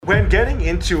when getting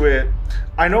into it,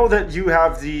 I know that you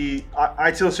have the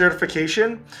ITIL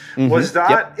certification. Was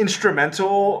that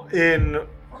instrumental in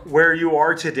where you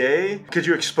are today? Could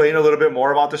you explain a little bit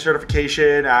more about the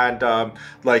certification and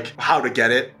like how to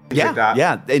get it?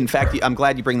 Yeah. In fact, I'm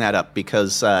glad you bring that up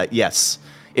because yes,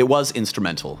 it was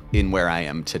instrumental in where I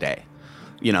am today.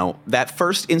 You know, that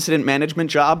first incident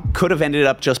management job could have ended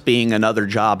up just being another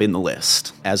job in the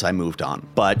list as I moved on.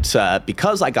 But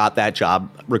because I got that job,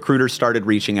 recruiters started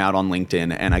reaching out on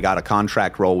LinkedIn and I got a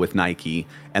contract role with Nike.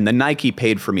 And then Nike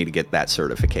paid for me to get that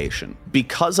certification.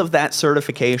 Because of that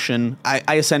certification,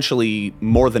 I essentially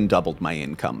more than doubled my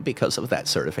income because of that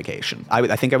certification.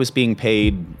 I think I was being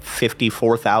paid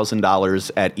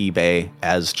 $54,000 at eBay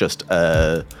as just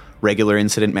a regular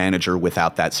incident manager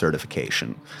without that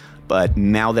certification. But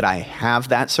now that I have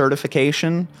that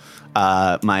certification,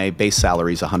 my base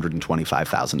salary is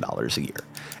 $125,000 a year.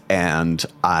 And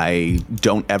I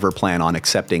don't ever plan on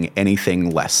accepting anything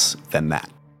less than that.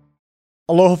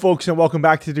 Aloha, folks, and welcome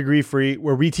back to Degree Free,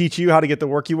 where we teach you how to get the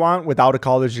work you want without a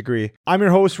college degree. I'm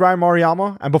your host, Ryan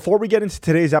Maruyama, and before we get into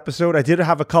today's episode, I did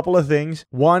have a couple of things.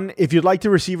 One, if you'd like to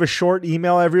receive a short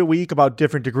email every week about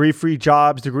different degree-free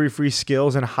jobs, degree-free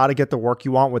skills, and how to get the work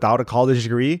you want without a college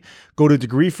degree, go to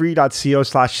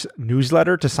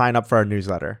degreefree.co/newsletter to sign up for our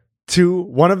newsletter. Two,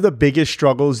 one of the biggest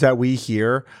struggles that we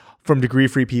hear from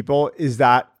degree-free people is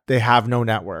that they have no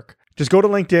network. Just go to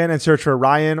LinkedIn and search for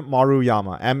Ryan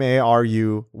Maruyama,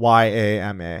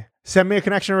 Maruyama. Send me a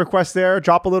connection request there,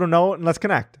 drop a little note, and let's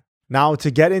connect. Now,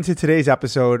 to get into today's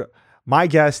episode, my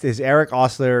guest is Eric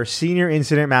Osler, Senior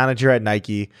Incident Manager at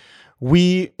Nike.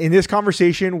 In this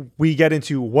conversation, we get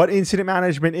into what incident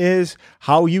management is,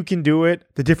 how you can do it,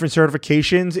 the different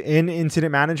certifications in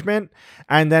incident management.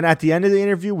 And then at the end of the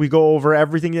interview, we go over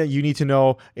everything that you need to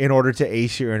know in order to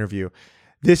ace your interview.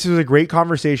 This is a great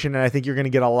conversation, and I think you're going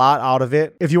to get a lot out of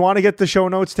it. If you want to get the show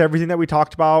notes to everything that we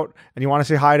talked about, and you want to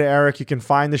say hi to Eric, you can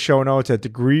find the show notes at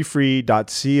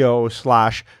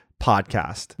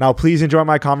degreefree.co/podcast. Now, please enjoy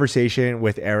my conversation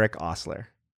with Eric Osler.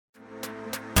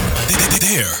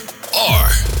 There are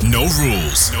no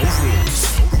rules. No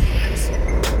rules.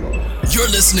 You're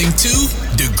listening to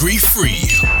Degree Free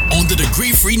on the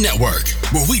Degree Free Network,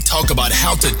 where we talk about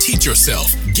how to teach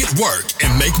yourself, get work,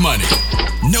 and make money.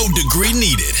 No degree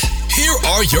needed. Here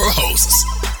are your hosts,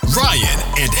 Ryan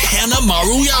and Hannah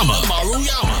Maruyama.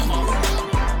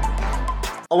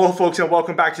 Hello, folks, and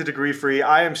welcome back to Degree Free.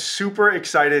 I am super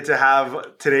excited to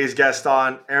have today's guest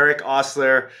on, Eric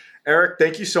Osler. Eric,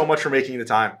 thank you so much for making the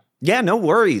time. Yeah, no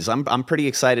worries. I'm pretty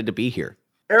excited to be here.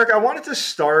 Eric, I wanted to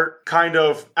start kind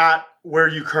of at where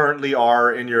you currently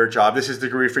are in your job. This is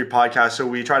Degree Free Podcast, so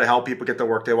we try to help people get the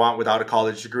work they want without a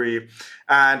college degree.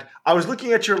 And I was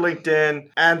looking at your LinkedIn,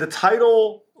 and the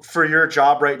title for your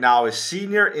job right now is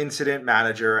Senior Incident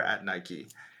Manager at Nike.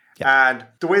 Yeah. And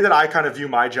the way that I kind of view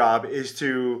my job is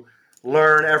to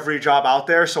learn every job out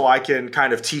there so I can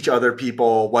kind of teach other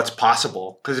people what's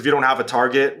possible. Because if you don't have a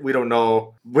target, we don't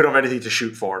have anything to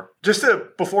shoot for.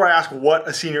 Before I ask what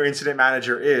a senior incident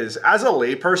manager is, as a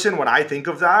layperson, when I think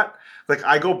of that, like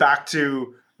I go back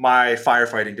to my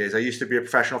firefighting days. I used to be a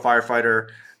professional firefighter,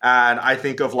 and I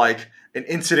think of like an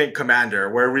incident commander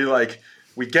where we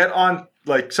get on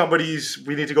like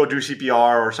we need to go do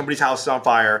CPR or somebody's house is on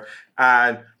fire,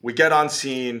 and we get on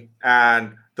scene,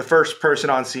 and the first person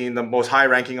on scene, the most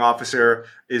high-ranking officer,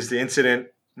 is the incident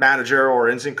manager or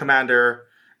incident commander,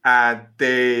 and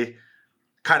they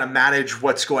kind of manage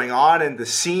what's going on in the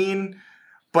scene.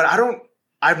 But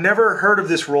I've never heard of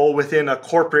this role within a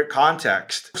corporate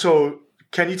context. So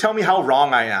can you tell me how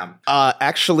wrong I am?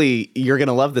 Actually, you're going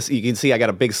to love this. You can see I got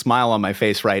a big smile on my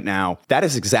face right now. That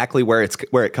is exactly where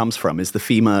it comes from, is the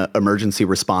FEMA emergency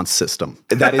response system.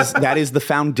 That is the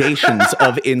foundations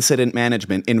of incident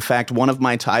management. In fact, one of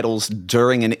my titles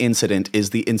during an incident is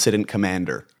the incident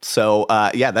commander. So,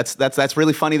 that's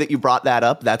really funny that you brought that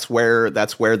up. That's where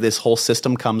this whole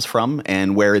system comes from,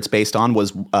 and where it's based on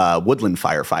was Woodland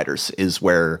Firefighters is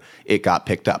where it got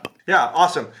picked up. Yeah,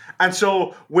 awesome. And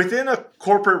so within a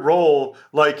corporate role,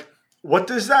 like, what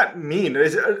does that mean?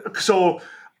 So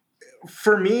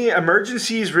for me,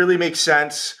 emergencies really make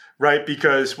sense, right?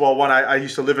 Because, well, one, I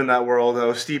used to live in that world. I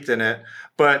was steeped in it.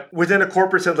 But within a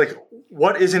corporate sense, like,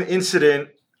 what is an incident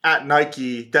at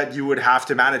Nike that you would have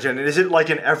to manage? And is it like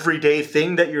an everyday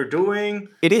thing that you're doing?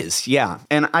 It is, yeah.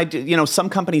 And some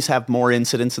companies have more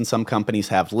incidents and some companies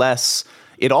have less.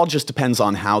 It all just depends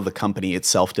on how the company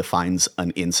itself defines an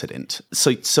incident.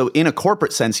 So in a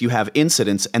corporate sense, you have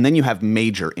incidents and then you have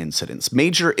major incidents.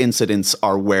 Major incidents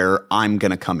are where I'm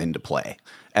going to come into play.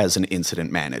 as an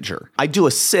incident manager. I do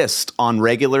assist on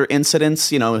regular incidents,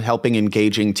 helping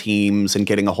engaging teams and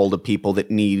getting a hold of people that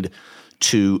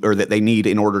they need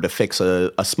in order to fix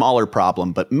a smaller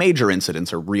problem, but major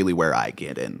incidents are really where I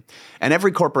get in. And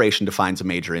every corporation defines a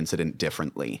major incident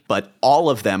differently, but all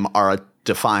of them are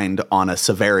defined on a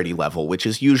severity level, which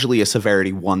is usually a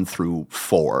severity 1 through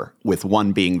 4, with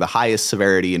 1 being the highest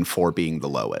severity and 4 being the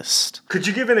lowest. Could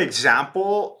you give an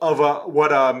example of a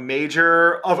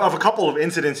couple of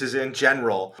incidences in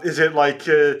general? Is it like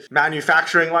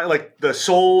manufacturing, like the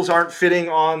soles aren't fitting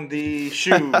on the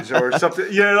shoes or something?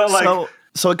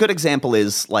 So a good example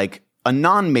is like a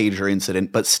non-major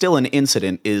incident, but still an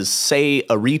incident is, say,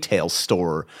 a retail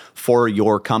store for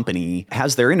your company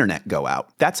has their internet go out.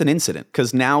 That's an incident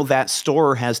because now that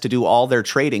store has to do all their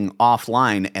trading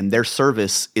offline and their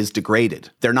service is degraded.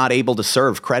 They're not able to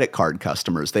serve credit card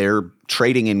customers. They're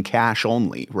trading in cash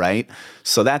only, right?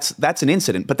 So that's an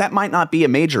incident, but that might not be a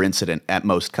major incident at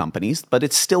most companies, but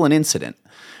it's still an incident.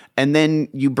 And then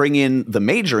you bring in the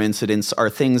major incidents are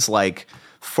things like,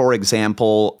 for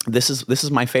example, this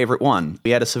is my favorite one. We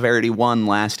had a severity 1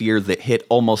 last year that hit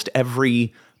almost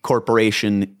every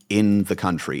corporation in the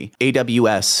country.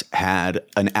 AWS had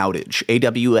an outage.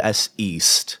 AWS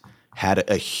East had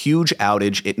a huge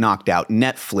outage. It knocked out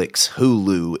Netflix,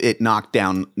 Hulu. It knocked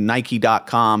down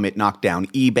Nike.com. It knocked down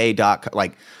eBay.com.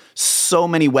 Like, so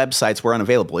many websites were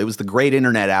unavailable. It was the great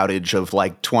internet outage of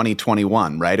like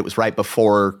 2021, right? It was right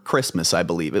before Christmas, I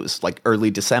believe. It was like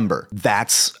early December.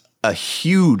 That's a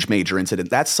huge major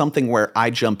incident. That's something where I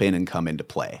jump in and come into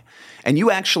play. And you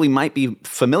actually might be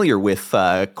familiar with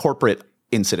corporate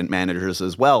incident managers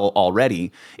as well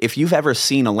already. If you've ever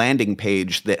seen a landing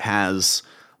page that has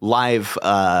live,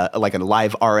 like a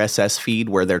live RSS feed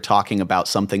where they're talking about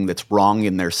something that's wrong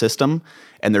in their system,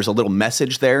 and there's a little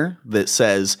message there that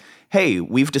says, hey,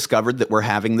 we've discovered that we're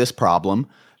having this problem.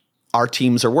 Our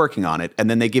teams are working on it. And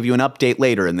then they give you an update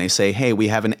later and they say, hey, we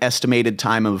have an estimated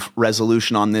time of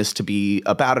resolution on this to be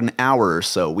about an hour or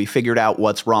so. We figured out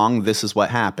what's wrong. This is what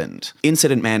happened.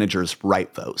 Incident managers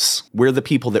write those. We're the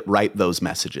people that write those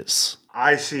messages.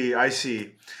 I see.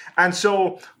 And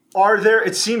so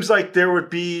it seems like there would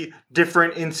be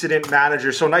different incident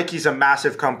managers. So Nike's a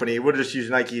massive company. We'll just use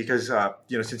Nike because,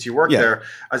 since you work there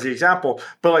as the example.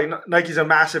 But like Nike's a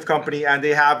massive company and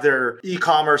they have their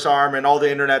e-commerce arm and all the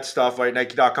internet stuff, like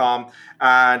Nike.com.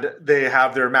 And they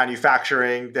have their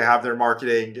manufacturing, they have their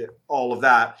marketing, all of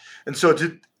that. And so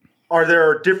are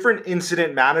there different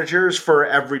incident managers for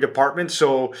every department?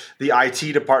 So the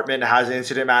IT department has an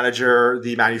incident manager,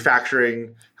 the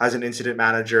manufacturing has an incident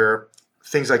manager,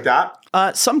 things like that?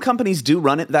 Some companies do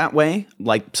run it that way.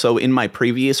 Like, so in my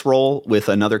previous role with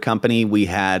another company, we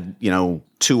had,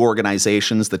 2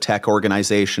 organizations, the tech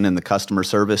organization and the customer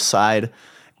service side.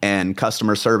 And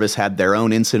customer service had their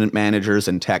own incident managers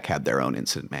and tech had their own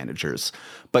incident managers.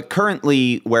 But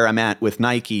currently where I'm at with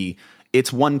Nike,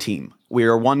 it's one team. We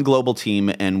are one global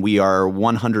team and we are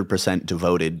 100%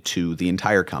 devoted to the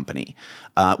entire company,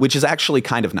 which is actually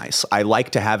kind of nice. I like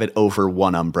to have it over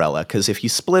one umbrella because if you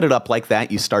split it up like that,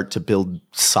 you start to build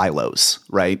silos,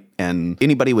 right? And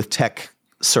anybody with tech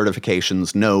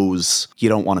certifications knows you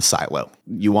don't want a silo.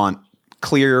 You want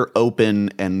clear, open,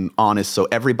 and honest so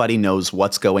everybody knows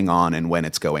what's going on and when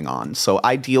it's going on. So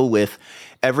I deal with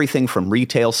everything from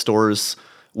retail stores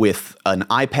with an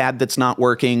iPad that's not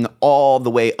working, all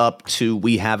the way up to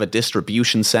we have a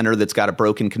distribution center that's got a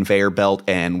broken conveyor belt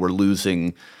and we're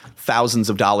losing thousands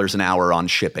of dollars an hour on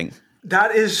shipping.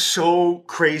 That is so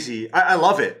crazy. I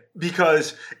love it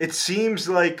because it seems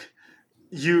like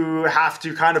you have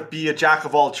to kind of be a jack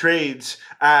of all trades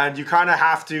and you kind of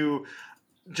have to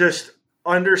just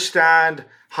understand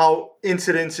how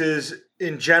incidences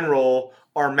in general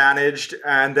are managed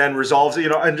and then resolved,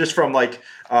 and just from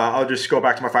I'll just go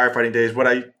back to my firefighting days. What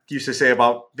I used to say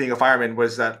about being a fireman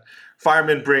was that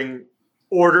firemen bring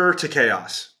order to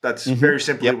chaos. That's very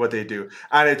simply what they do.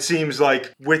 And it seems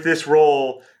like with this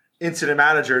role, incident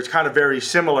manager, it's kind of very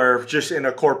similar, just in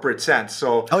a corporate sense.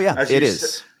 So it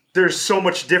is. There's so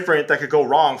much different that could go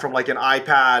wrong from like an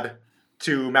iPad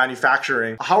to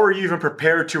manufacturing. How are you even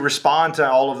prepared to respond to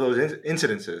all of those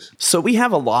incidences? So we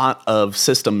have a lot of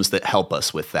systems that help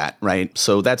us with that, right?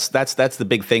 So that's the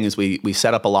big thing is we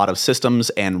set up a lot of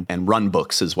systems and run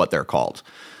books is what they're called.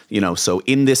 So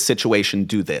in this situation,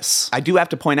 do this. I do have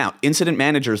to point out, incident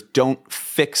managers don't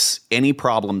fix any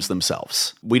problems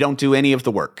themselves. We don't do any of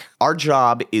the work. Our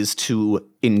job is to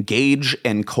engage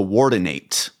and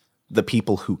coordinate the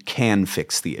people who can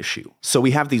fix the issue. So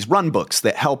we have these run books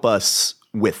that help us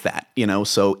with that,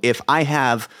 So if I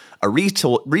have a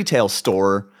retail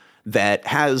store that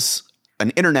has an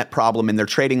internet problem and they're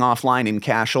trading offline in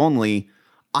cash only,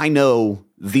 I know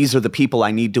these are the people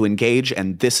I need to engage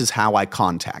and this is how I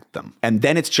contact them. And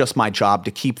then it's just my job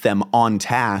to keep them on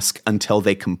task until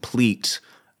they complete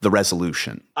the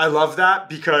resolution. I love that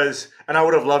because, and I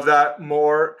would have loved that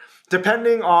more,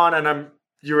 depending on, and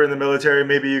you were in the military,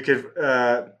 maybe you could,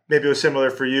 maybe it was similar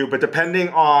for you, but depending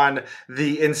on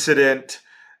the incident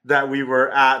that we were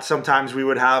at, sometimes we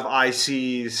would have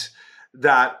ICs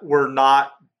that were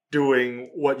not doing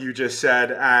what you just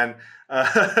said. And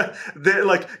they,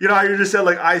 like, you know how you just said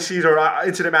like ICs or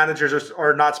incident managers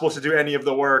are not supposed to do any of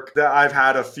the work. That I've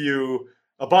had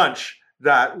a bunch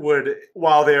that would,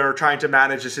 while they are trying to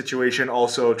manage the situation,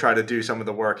 also try to do some of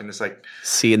the work. And it's like,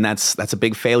 see, and that's a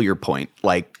big failure point.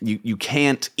 Like you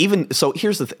can't even, so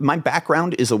here's the my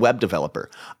background is a web developer.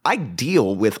 I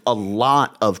deal with a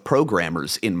lot of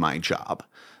programmers in my job.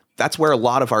 That's where a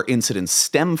lot of our incidents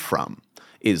stem from,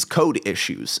 is code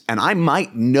issues. And I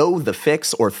might know the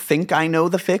fix or think I know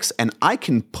the fix, and I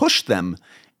can push them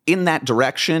in that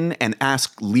direction and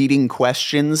ask leading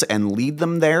questions and lead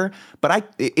them there.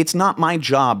 But it's not my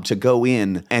job to go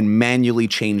in and manually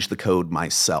change the code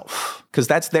myself, because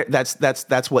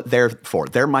that's what they're for.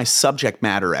 They're my subject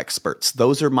matter experts.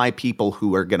 Those are my people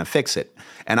who are going to fix it.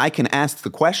 And I can ask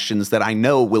the questions that I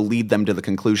know will lead them to the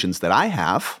conclusions that I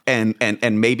have. And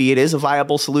maybe it is a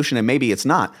viable solution and maybe it's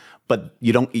not. But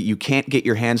you can't get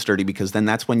your hands dirty, because then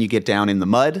that's when you get down in the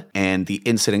mud and the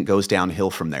incident goes downhill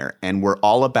from there. And we're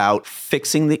all about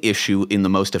fixing the issue in the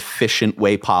most efficient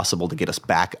way possible to get us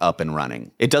back up and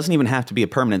running. It doesn't even have to be a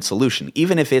permanent solution.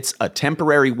 Even if it's a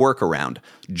temporary workaround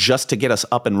just to get us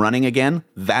up and running again,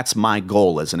 that's my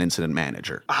goal as an incident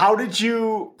manager. How did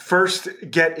you first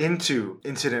get into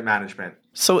incident management?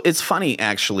 So it's funny,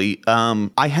 actually.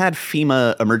 I had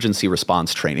FEMA emergency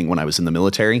response training when I was in the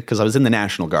military, because I was in the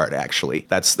National Guard, actually.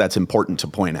 That's important to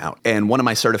point out. And one of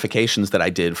my certifications that I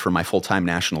did for my full-time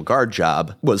National Guard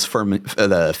job was for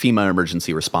the FEMA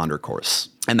emergency responder course.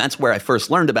 And that's where I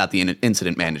first learned about the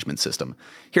incident management system.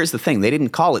 Here's the thing. They didn't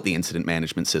call it the incident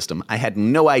management system. I had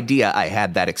no idea I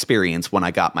had that experience when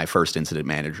I got my first incident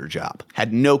manager job.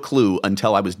 Had no clue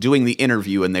until I was doing the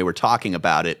interview and they were talking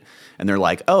about it. And they're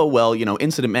like, oh, well,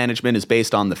 incident management is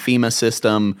based on the FEMA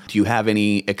system. Do you have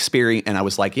any experience? And I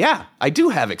was like, yeah, I do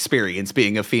have experience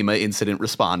being a FEMA incident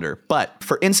responder. But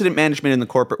for incident management in the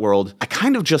corporate world, I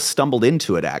kind of just stumbled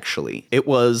into it, actually. It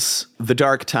was the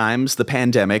dark times, the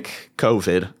pandemic,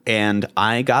 COVID, and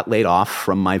I got laid off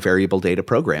from my variable data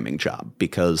programming job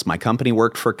because my company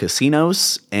worked for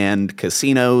casinos, and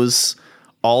casinos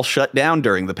all shut down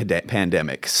during the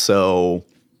pandemic. So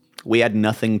we had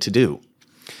nothing to do.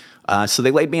 So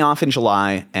they laid me off in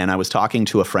July, and I was talking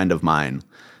to a friend of mine,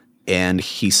 and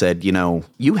he said,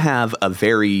 you have a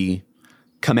very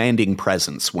commanding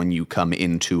presence when you come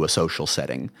into a social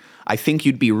setting. I think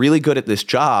you'd be really good at this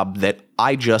job that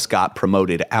I just got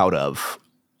promoted out of.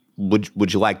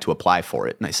 Would you like to apply for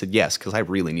it? And I said, yes, because I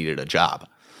really needed a job.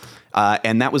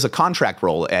 And that was a contract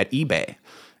role at eBay.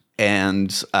 And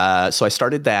so I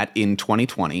started that in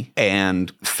 2020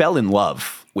 and fell in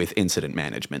love with incident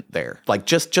management there. Like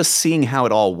just seeing how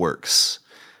it all works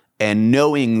and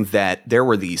knowing that there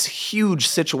were these huge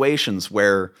situations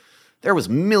where there was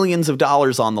millions of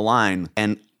dollars on the line,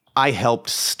 and I helped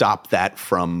stop that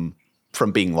from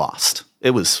being lost.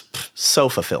 It was so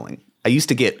fulfilling. I used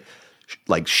to get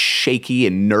like shaky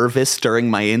and nervous during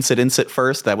my incidents at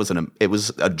first. It was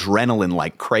adrenaline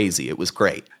like crazy. It was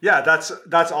great. Yeah,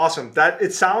 that's awesome.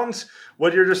 It sounds,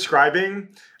 what you're describing,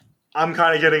 I'm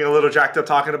kind of getting a little jacked up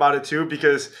talking about it too,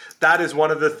 because that is one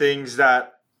of the things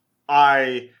that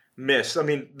I miss. I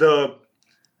mean, the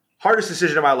hardest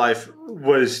decision of my life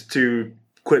was to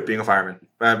quit being a fireman.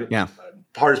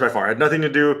 Hardest by far. It had nothing to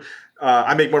do.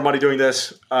 I make more money doing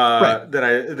this than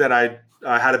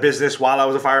I had a business while I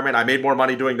was a fireman. I made more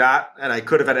money doing that, and I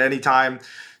could have at any time,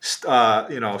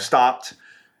 stopped.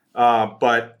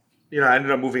 But I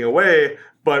ended up moving away.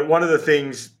 But one of the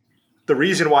things, the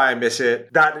reason why I miss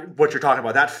it, that what you're talking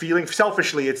about, that feeling,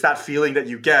 selfishly, it's that feeling that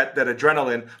you get, that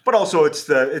adrenaline, but also it's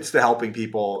the helping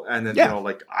people. And then,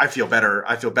 I feel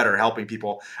better helping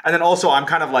people. And then also I'm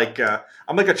kind of like,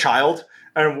 I'm like a child.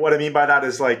 And what I mean by that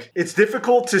is like, it's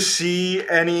difficult to see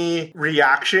any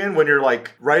reaction when you're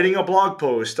like writing a blog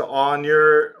post on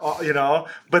your,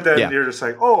 but then you're just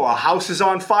like, oh, a house is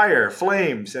on fire,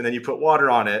 flames. And then you put water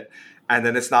on it, and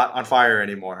then it's not on fire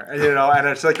anymore. And, and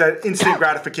it's like that instant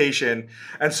gratification.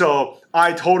 And so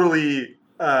I totally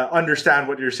understand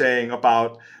what you're saying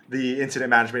about the incident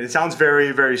management. It sounds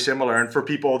very, very similar. And for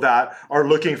people that are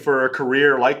looking for a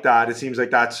career like that, it seems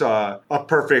like that's a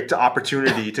perfect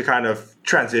opportunity to kind of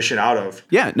transition out of.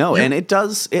 Yeah, no, and it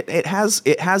does. It has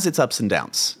its ups and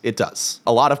downs. It does.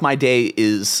 A lot of my day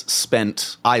is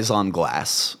spent eyes on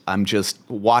glass. I'm just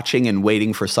watching and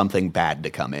waiting for something bad to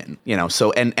come in.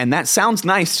 So and that sounds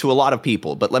nice to a lot of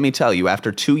people, but let me tell you,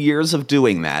 after 2 years of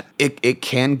doing that, it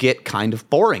can get kind of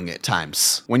boring at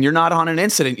times. When you're not on an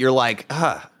incident, you're like,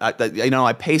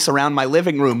 I pace around my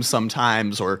living room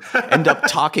sometimes, or end up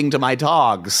talking to my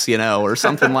dogs, or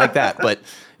something like that. But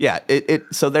yeah,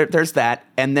 so there's that.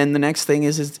 And then the next thing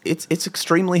is it's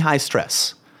extremely high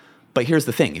stress. But here's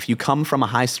the thing. If you come from a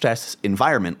high stress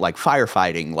environment like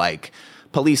firefighting, like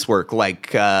police work,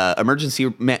 like emergency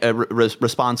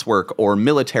response work or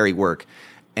military work,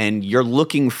 and you're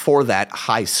looking for that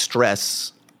high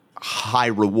stress, high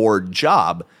reward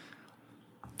job,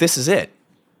 this is it.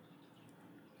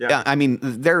 Yeah, I mean,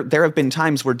 there have been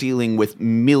times we're dealing with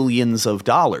millions of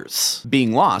dollars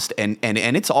being lost, and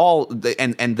it's all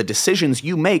and the decisions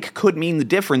you make could mean the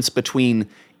difference between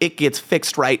it gets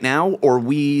fixed right now or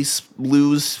we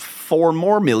lose $4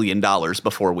 more million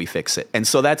before we fix it. And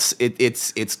so that's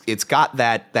it's got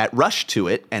that rush to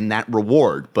it and that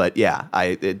reward. But yeah,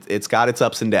 it's got its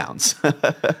ups and downs.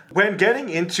 When getting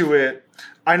into it,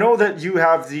 I know that you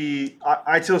have the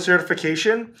ITIL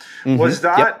certification. Mm-hmm. Was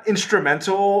that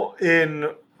instrumental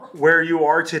in where you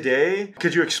are today?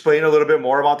 Could you explain a little bit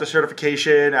more about the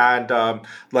certification and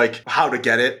like how to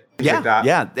get it?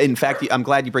 Yeah. In fact, I'm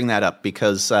glad you bring that up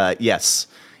because yes,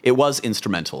 it was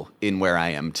instrumental in where I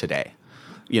am today.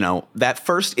 That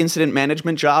first incident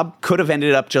management job could have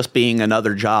ended up just being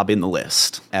another job in the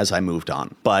list as I moved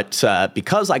on. But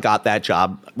because I got that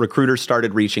job, recruiters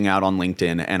started reaching out on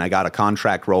LinkedIn, and I got a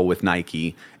contract role with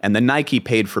Nike, and then Nike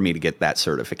paid for me to get that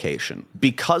certification.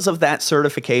 Because of that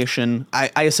certification,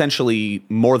 I essentially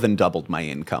more than doubled my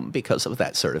income because of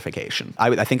that certification.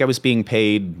 I think I was being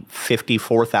paid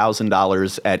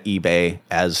 $54,000 at eBay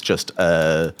as just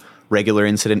a regular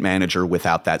incident manager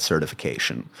without that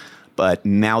certification. But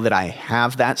now that I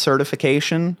have that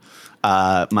certification,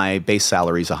 my base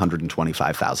salary is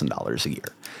 $125,000 a year.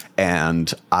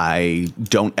 And I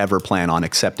don't ever plan on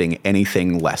accepting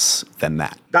anything less than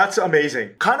that. That's amazing.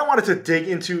 Kind of wanted to dig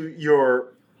into your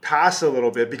past a little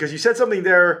bit because you said something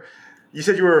there. You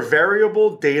said you were a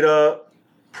variable data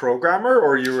programmer,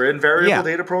 or you were in variable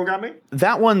data programming?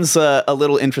 That one's a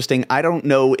little interesting. I don't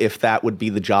know if that would be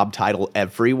the job title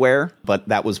everywhere, but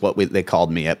that was what they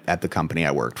called me at the company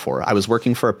I worked for. I was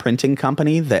working for a printing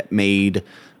company that made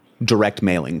direct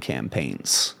mailing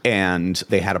campaigns. And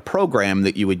they had a program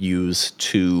that you would use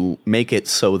to make it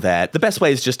so that the best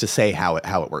way is just to say how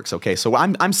it works. Okay, so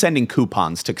I'm sending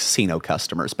coupons to casino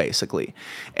customers, basically.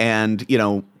 And,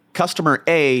 Customer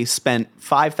A spent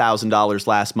 $5,000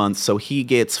 last month, so he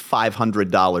gets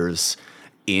 $500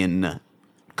 in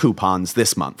coupons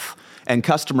this month. And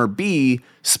customer B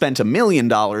spent $1 million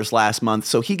last month,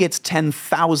 so he gets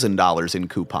 $10,000 in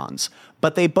coupons.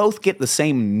 But they both get the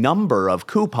same number of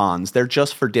coupons, they're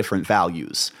just for different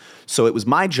values. So it was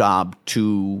my job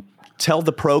to tell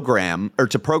the program, or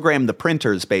to program the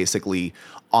printers basically,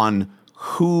 on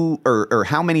who or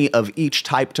how many of each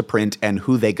type to print and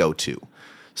who they go to.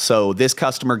 So this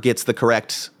customer gets the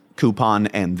correct coupon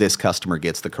and this customer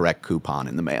gets the correct coupon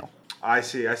in the mail. I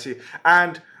see.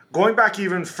 And going back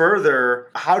even further,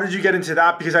 how did you get into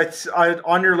that? Because I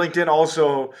on your LinkedIn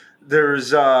also,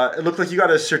 there's it looked like you got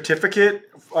a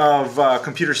certificate of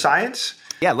computer science.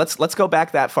 Yeah, let's go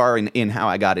back that far in how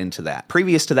I got into that.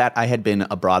 Previous to that, I had been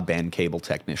a broadband cable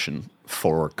technician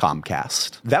for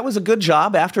Comcast. That was a good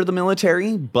job after the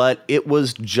military, but it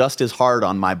was just as hard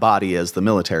on my body as the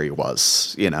military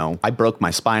was. I broke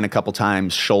my spine a couple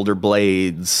times, shoulder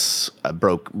blades, I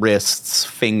broke wrists,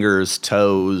 fingers,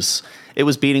 toes. It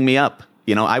was beating me up.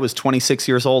 I was 26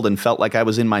 years old and felt like I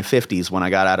was in my 50s when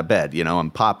I got out of bed. I'm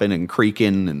popping and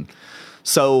creaking and...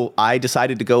 So I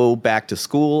decided to go back to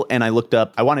school, and I looked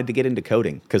up. I wanted to get into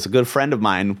coding because a good friend of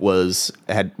mine was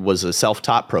a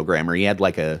self-taught programmer. He had I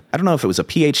don't know if it was a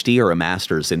PhD or a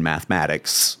master's in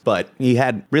mathematics, but he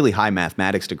had really high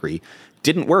mathematics degree.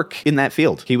 Didn't work in that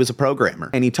field. He was a programmer,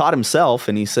 and he taught himself.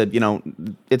 And he said,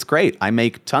 it's great. I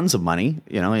make tons of money.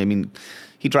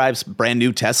 He drives brand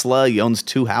new Tesla. He owns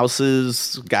 2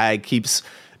 houses. Guy keeps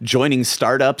joining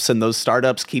startups, and those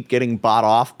startups keep getting bought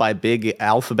off by big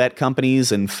alphabet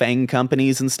companies and FANG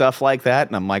companies and stuff like that.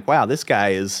 And I'm like, wow, this guy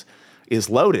is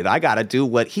loaded. I got to do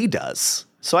what he does.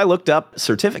 So I looked up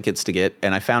certificates to get,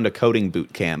 and I found a coding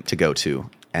boot camp to go to.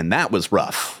 And that was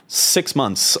rough. 6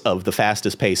 months of the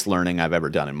fastest paced learning I've ever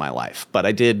done in my life. But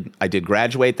I did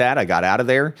graduate that. I got out of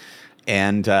there.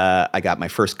 And I got my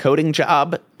first coding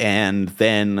job, and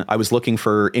then I was looking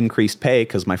for increased pay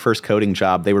because my first coding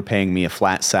job, they were paying me a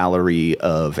flat salary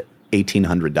of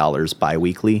 $1,800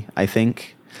 biweekly, I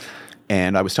think.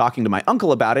 And I was talking to my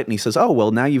uncle about it, and he says, oh,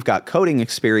 well, now you've got coding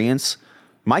experience.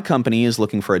 My company is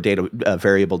looking for a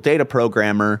variable data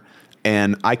programmer,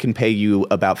 and I can pay you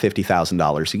about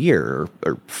 $50,000 a year,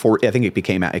 I think it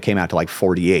came out to like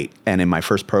 48. And in my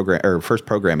first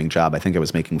programming job, I think I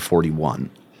was making 41.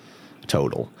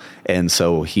 Total. And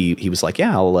so he was like,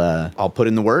 yeah, I'll put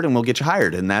in the word and we'll get you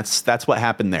hired. And that's what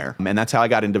happened there. And that's how I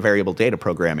got into variable data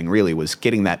programming, really, was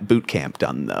getting that boot camp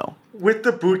done, though. With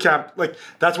the boot camp, like,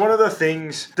 that's one of the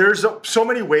things. There's so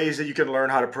many ways that you can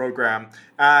learn how to program,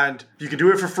 and you can do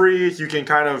it for free. You can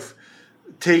kind of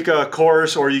take a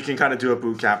course, or you can kind of do a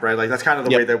boot camp, right? Like, that's kind of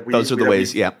the way that we... Those are the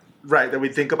ways, yeah. Right, that we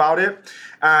think about it.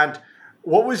 And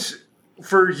what was,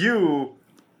 for you,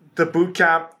 the boot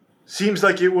camp seems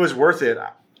like it was worth it.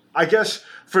 I guess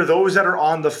for those that are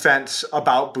on the fence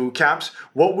about boot camps,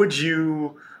 what would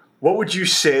you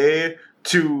say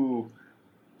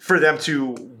for them to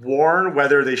warn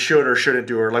whether they should or shouldn't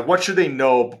do it? Like, what should they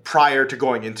know prior to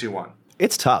going into one?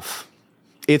 It's tough.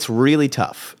 It's really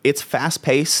tough. It's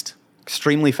fast-paced,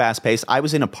 extremely fast-paced. I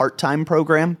was in a part-time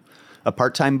program, a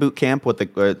part-time boot camp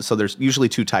so there's usually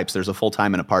two types. There's a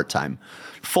full-time and a part-time.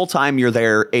 Full-time, you're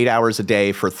there 8 hours a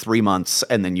day for 3 months,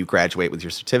 and then you graduate with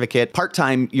your certificate.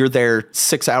 Part-time, you're there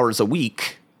 6 hours a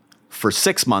week for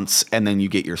 6 months, and then you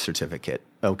get your certificate,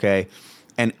 okay?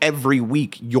 And every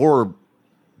week, you're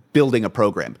building a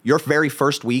program. Your very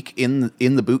first week in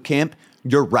the boot camp,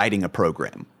 you're writing a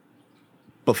program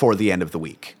before the end of the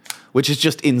week, which is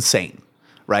just insane,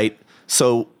 right?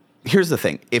 So here's the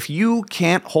thing. If you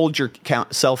can't hold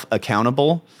yourself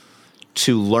accountable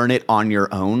to learn it on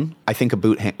your own, I think a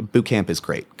boot camp is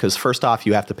great, because first off,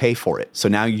 you have to pay for it. So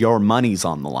now your money's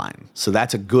on the line. So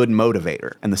that's a good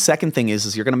motivator. And the second thing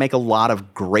is you're going to make a lot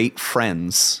of great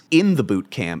friends in the boot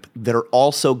camp that are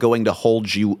also going to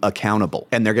hold you accountable.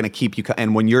 And they're going to keep you,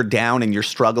 and when you're down and you're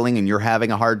struggling and you're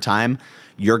having a hard time,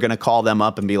 you're going to call them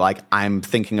up and be like, I'm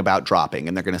thinking about dropping.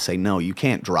 And they're going to say, no, you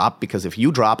can't drop, because if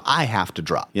you drop, I have to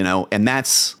drop, and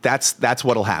that's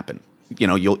what'll happen.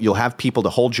 You'll have people to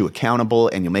hold you accountable,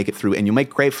 and you'll make it through, and you'll make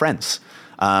great friends.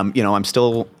 I'm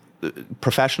still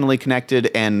professionally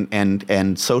connected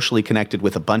and socially connected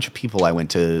with a bunch of people I went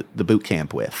to the boot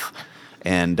camp with,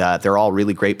 and they're all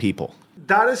really great people.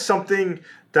 That is something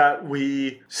that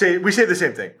we say the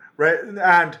same thing, right?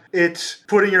 And it's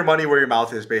putting your money where your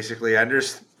mouth is, basically, and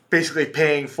just basically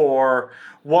paying for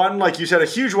one, like you said, a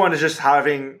huge one is just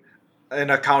having an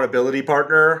accountability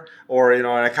partner or an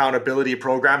accountability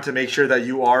program to make sure that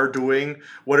you are doing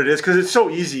what it is, because it's so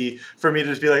easy for me to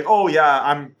just be like, oh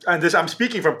yeah, I'm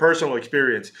speaking from personal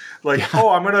experience, like oh,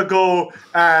 I'm gonna go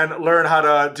and learn how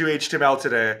to do HTML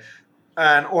today,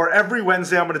 or every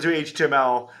Wednesday I'm gonna do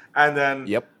HTML, and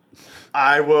then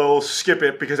I will skip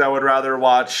it because I would rather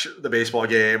watch the baseball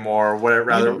game or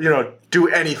whatever, do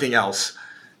anything else.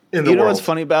 You know what's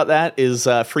funny about that is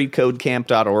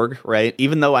freecodecamp.org, right?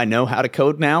 Even though I know how to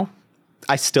code now,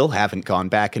 I still haven't gone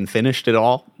back and finished it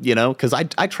all, because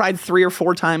I tried 3 or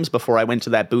 4 times before I went to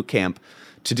that boot camp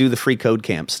to do the free code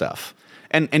camp stuff.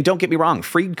 And don't get me wrong,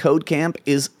 Free Code Camp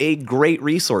is a great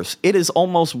resource. It is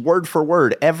almost word for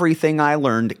word everything I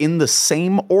learned in the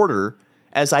same order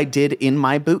as I did in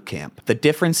my boot camp. The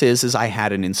difference is I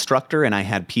had an instructor and I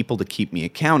had people to keep me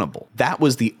accountable. That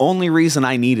was the only reason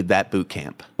I needed that boot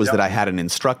camp, was that I had an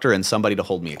instructor and somebody to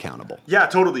hold me accountable. Yeah,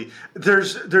 totally.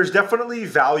 There's definitely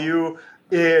value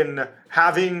in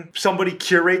having somebody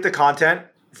curate the content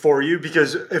for you,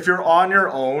 because if you're on your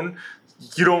own,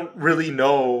 you don't really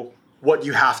know what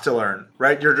you have to learn,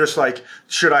 right? You're just like,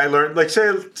 should I learn? Like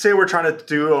say we're trying to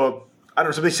do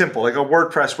something simple, like a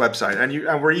WordPress website, and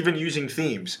we're even using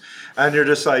themes, and you're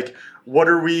just like, what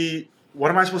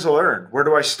am I supposed to learn? Where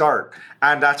do I start?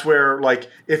 And that's where,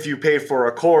 like, if you pay for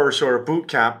a course or a boot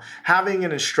camp, having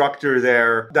an instructor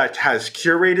there that has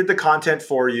curated the content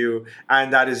for you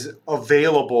and that is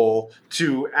available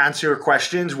to answer your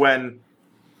questions when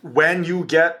you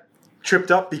get tripped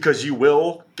up, because you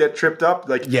will get tripped up.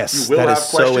 Like, yes, you will have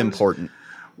questions. So important.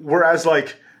 Whereas,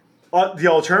 like, the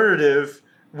alternative,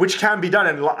 which can be done,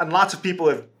 and lots of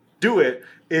people do it,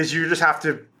 is you just have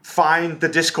to find the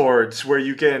Discords where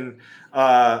you can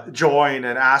join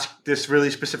and ask this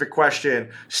really specific question.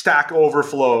 Stack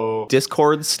Overflow.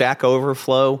 Discord, Stack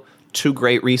Overflow, 2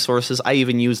 great resources. I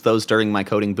even used those during my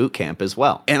coding bootcamp as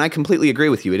well. And I completely agree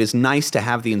with you. It is nice to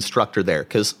have the instructor there,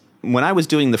 because when I was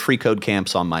doing the free code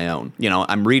camps on my own,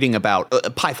 I'm reading about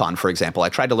Python, for example. I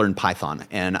tried to learn Python,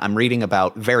 and I'm reading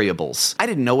about variables. I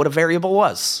didn't know what a variable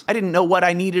was. I didn't know what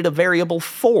I needed a variable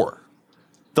for.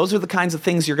 Those are the kinds of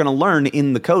things you're going to learn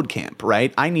in the code camp,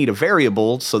 right? I need a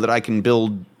variable so that I can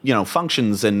build,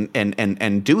 functions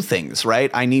and do things,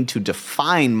 right? I need to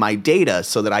define my data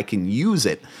so that I can use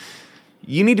it.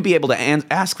 You need to be able to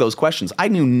ask those questions. I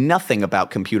knew nothing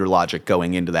about computer logic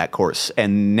going into that course,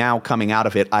 and now coming out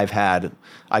of it, I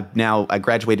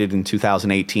graduated in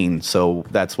 2018, so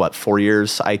that's 4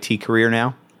 years IT career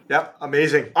now. Yep,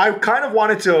 amazing. I kind of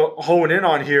wanted to hone in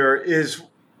on here is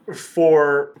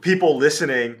for people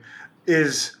listening,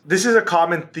 this is a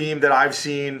common theme that I've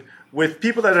seen with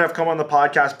people that have come on the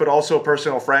podcast, but also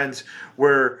personal friends,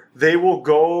 where they will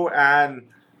go and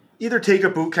either take a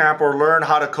boot camp or learn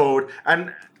how to code.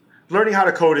 And learning how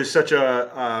to code is such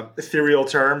a ethereal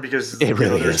term because it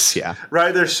really is, yeah.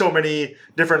 Right? There's so many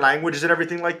different languages and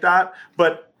everything like that.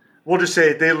 But we'll just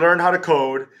say they learned how to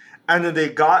code, and then they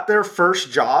got their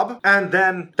first job, and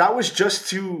then that was just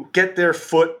to get their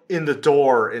foot in the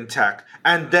door in tech.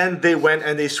 And then they went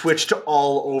and they switched to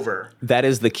all over. That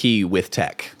is the key with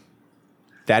tech.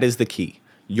 That is the key.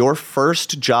 Your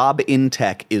first job in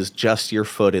tech is just your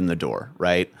foot in the door,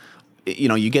 right?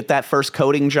 You get that first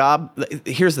coding job.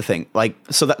 Here's the thing,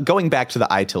 going back to the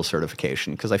ITIL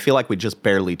certification, because I feel like we just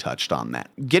barely touched on that.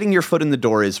 Getting your foot in the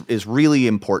door is really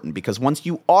important, because once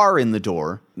you are in the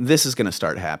door, this is going to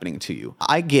start happening to you.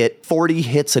 I get 40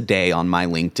 hits a day on my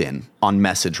LinkedIn on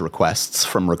message requests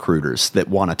from recruiters that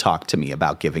want to talk to me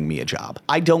about giving me a job.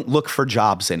 I don't look for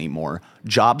jobs anymore.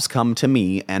 Jobs come to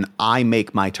me and I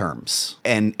make my terms.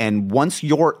 And once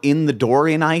you're in the door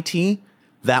in IT,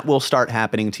 that will start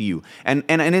happening to you. And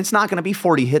it's not going to be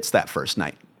 40 hits that first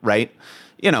night, right?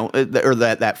 Or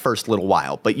that first little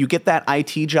while. But you get that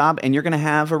IT job and you're going to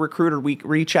have a recruiter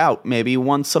reach out maybe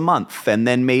once a month, and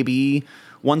then maybe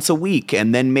once a week,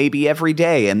 and then maybe every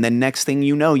day. And then next thing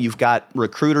you know, you've got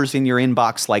recruiters in your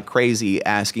inbox like crazy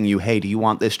asking you, hey, do you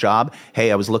want this job?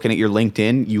 Hey, I was looking at your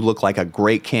LinkedIn. You look like a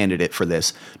great candidate for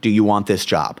this. Do you want this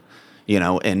job?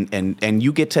 And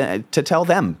you get to tell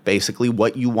them basically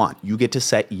what you want. You get to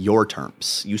set your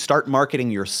terms. You start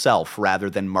marketing yourself rather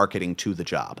than marketing to the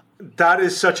job. That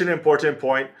is such an important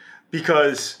point,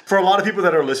 because for a lot of people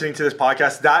that are listening to this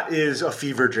podcast, that is a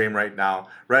fever dream right now,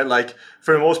 right? Like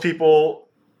for most people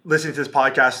listening to this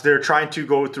podcast, they're trying to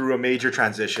go through a major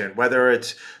transition, whether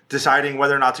it's deciding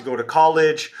whether or not to go to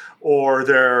college, or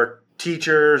they're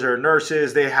teachers or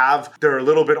nurses. They're a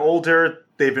little bit older.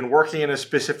 They've been working in a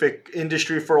specific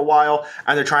industry for a while,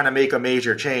 and they're trying to make a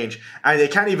major change. And they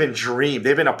can't even dream.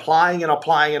 They've been applying, and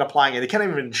they can't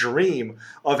even dream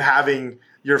of having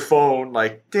your phone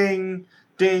like ding,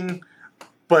 ding.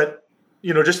 But,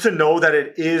 just to know that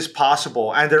it is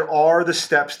possible, and there are the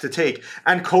steps to take.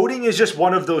 And coding is just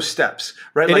one of those steps,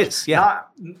 right? It is, yeah.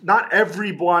 Not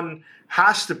everyone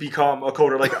has to become a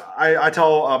coder. Like I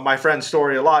tell my friend's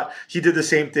story a lot. He did the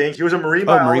same thing. He was a marine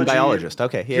biologist.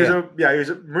 Okay. Yeah. He was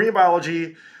a marine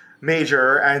biology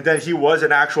major, and then he was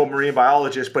an actual marine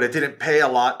biologist, but it didn't pay a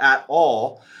lot at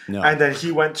all. No. And then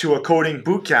he went to a coding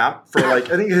boot camp for I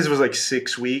think his was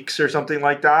 6 weeks or something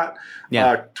like that.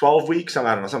 Yeah. 12 weeks, I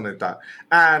don't know, something like that.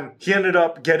 And he ended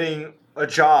up getting a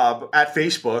job at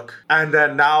Facebook, and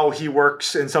then now he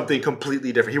works in something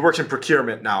completely different. He works in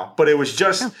procurement now, but it was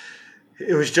just... Yeah.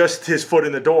 It was just his foot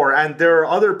in the door. And there are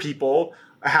other people,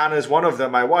 Hannah is one of them,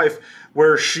 my wife,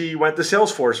 where she went the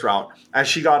Salesforce route, and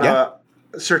she got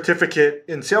a certificate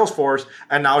in Salesforce,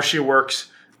 and now she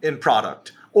works in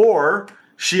product. Or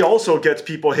she also gets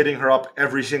people hitting her up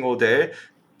every single day.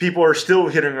 People are still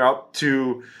hitting her up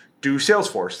to do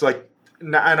Salesforce.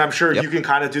 And I'm sure you can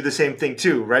kind of do the same thing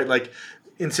too, right? Like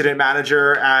incident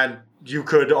manager, and you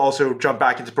could also jump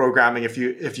back into programming if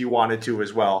you wanted to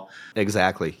as well.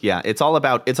 Exactly. Yeah. It's all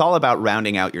about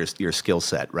rounding out your skill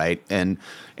set, right? And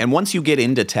once you get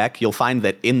into tech, you'll find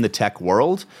that in the tech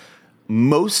world,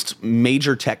 most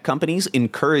major tech companies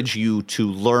encourage you to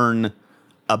learn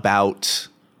about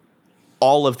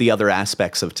all of the other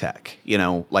aspects of tech.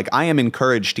 I am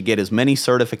encouraged to get as many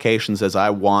certifications as I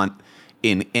want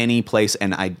in any place,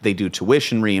 and they do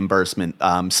tuition reimbursement.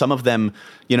 Some of them,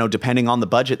 depending on the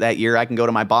budget that year, I can go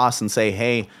to my boss and say,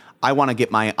 hey, I want to get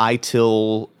my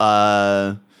ITIL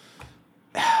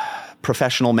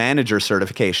professional manager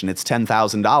certification. It's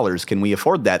 $10,000. Can we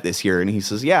afford that this year? And he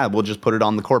says, yeah, we'll just put it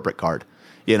on the corporate card.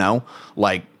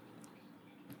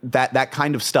 That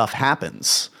kind of stuff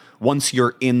happens once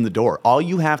you're in the door. All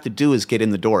you have to do is get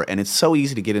in the door, and it's so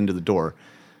easy to get into the door,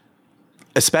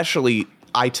 especially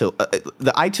ITIL.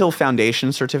 The ITIL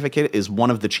Foundation certificate is one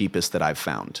of the cheapest that I've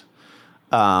found.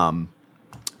 Now,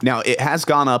 it has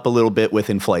gone up a little bit with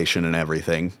inflation and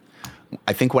everything.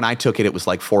 I think when I took it, it was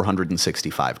like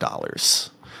 $465.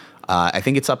 I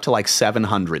think it's up to like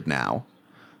 $700 now.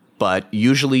 But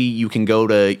usually you can go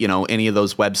to, any of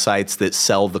those websites that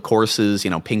sell the courses,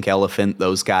 Pink Elephant,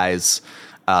 those guys.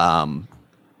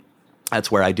 That's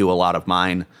where I do a lot of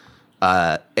mine.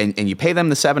 And you pay them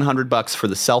the $700 for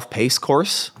the self-paced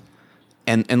course.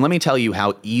 And let me tell you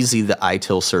how easy the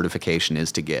ITIL certification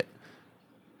is to get.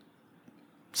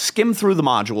 Skim through the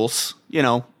modules,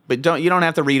 but you don't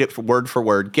have to read it word for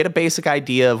word. Get a basic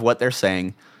idea of what they're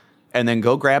saying, and then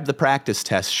go grab the practice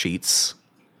test sheets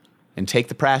and take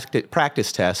the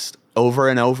practice test over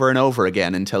and over and over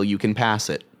again until you can pass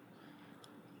it.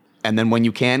 And then when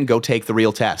you can, go take the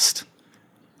real test,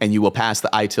 and you will pass the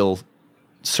ITIL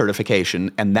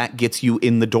certification, and that gets you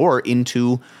in the door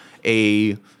into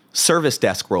a service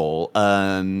desk role.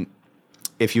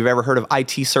 If you've ever heard of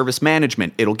IT service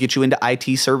management, it'll get you into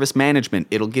IT service management.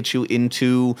 It'll get you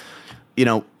into,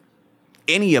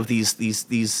 any of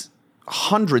these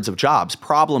hundreds of jobs: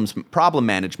 problem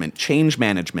management, change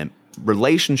management,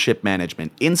 relationship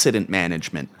management, incident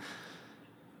management.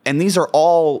 And these are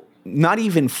all not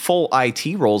even full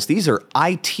IT roles. These are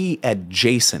IT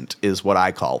adjacent is what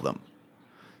I call them.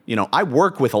 I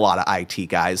work with a lot of IT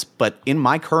guys, but in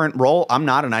my current role, I'm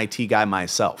not an IT guy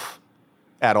myself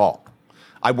at all.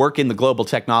 I work in the global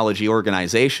technology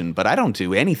organization, but I don't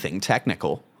do anything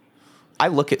technical. I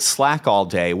look at Slack all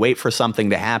day, wait for something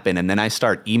to happen, and then I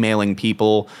start emailing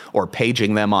people or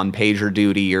paging them on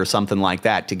PagerDuty or something like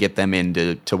that to get them in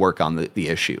to work on the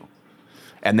issue.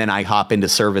 And then I hop into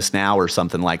ServiceNow or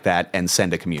something like that and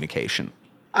send a communication.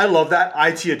 I love that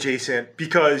IT adjacent,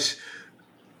 because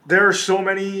there are so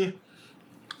many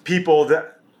people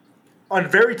that on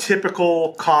very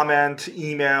typical comment,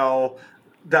 email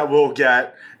that we'll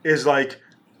get is like,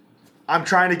 I'm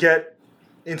trying to get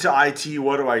into IT,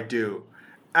 what do I do?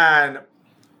 And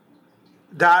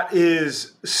that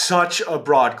is such a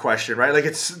broad question, right? Like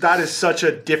that is such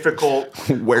a difficult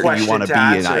where do you want to be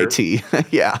answer. In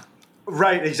IT? Yeah.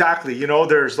 Right, exactly.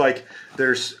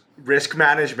 There's risk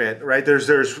management, right? There's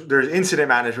incident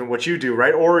management, what you do,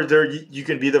 right? Or you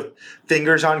can be the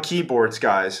fingers on keyboards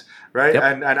guys, right? Yep.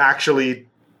 And actually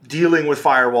dealing with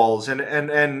firewalls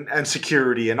and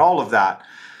security and all of that.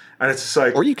 And it's just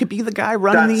like, or you could be the guy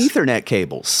running the Ethernet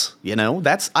cables.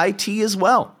 That's IT as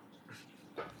well.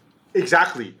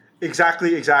 Exactly.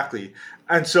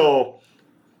 And so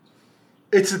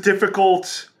it's a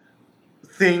difficult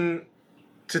thing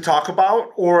to talk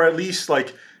about, or at least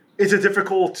like it's a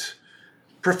difficult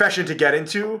profession to get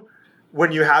into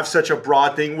when you have such a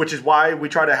broad thing, which is why we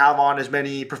try to have on as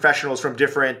many professionals from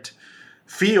different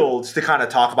fields to kind of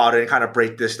talk about it and kind of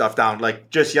break this stuff down. Like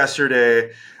just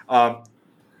yesterday,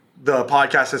 the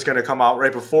podcast that's going to come out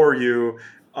right before you,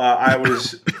 I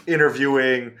was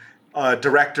interviewing a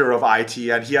director of IT,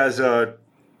 and he has a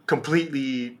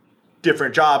completely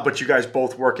different job, but you guys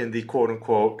both work in the quote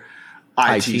unquote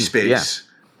IT space. Yeah.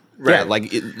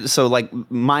 Right.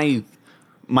 Yeah.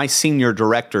 My senior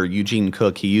director, Eugene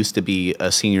Cook, he used to be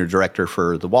a senior director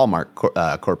for the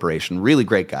Walmart Corporation. Really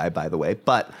great guy, by the way.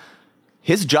 But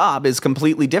his job is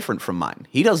completely different from mine.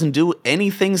 He doesn't do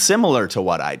anything similar to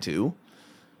what I do.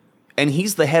 And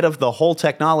he's the head of the whole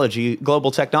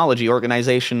global technology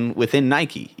organization within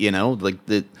Nike.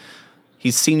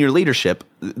 He's senior leadership.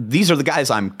 These are the guys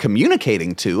I'm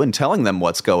communicating to and telling them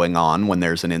what's going on when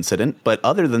there's an incident. But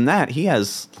other than that,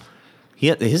 his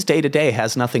day-to-day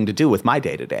has nothing to do with my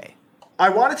day-to-day. I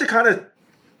wanted to kind of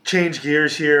change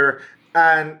gears here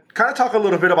and kind of talk a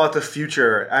little bit about the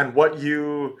future and what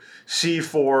you see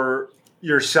for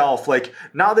yourself. Like,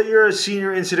 now that you're a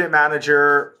senior incident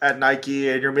manager at Nike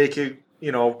and you're making,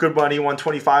 good money,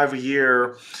 $125 a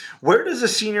year, where does a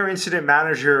senior incident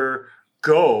manager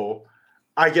go?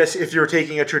 I guess if you're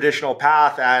taking a traditional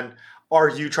path, and are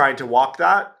you trying to walk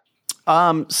that?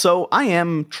 So I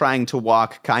am trying to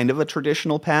walk kind of a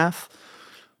traditional path,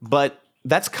 but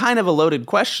that's kind of a loaded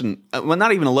question. Well,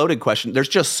 not even a loaded question. There's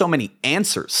just so many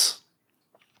answers.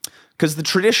 Because the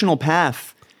traditional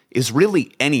path is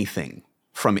really anything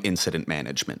from incident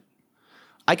management.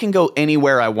 I can go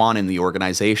anywhere I want in the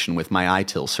organization with my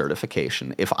ITIL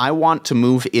certification. If I want to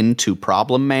move into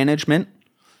problem management,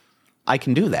 I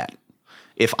can do that.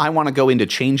 If I want to go into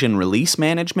change and release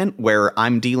management, where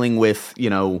I'm dealing with,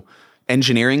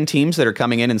 engineering teams that are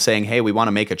coming in and saying, hey, we want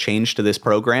to make a change to this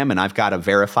program, and I've got to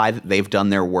verify that they've done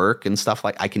their work and stuff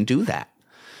I can do that.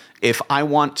 If I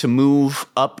want to move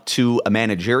up to a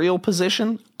managerial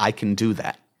position, I can do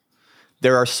that.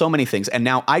 There are so many things. And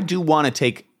now I do want to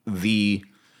take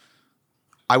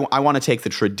I want to take the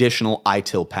traditional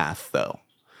ITIL path, though.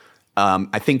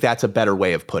 I think that's a better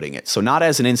way of putting it. So not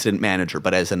as an incident manager,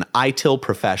 but as an ITIL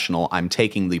professional, I'm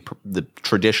taking the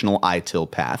traditional ITIL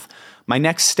path. My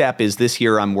next step is this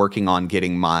year I'm working on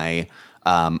getting my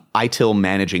ITIL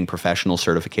Managing Professional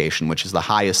certification, which is the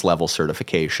highest level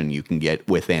certification you can get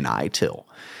within ITIL.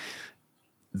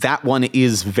 That one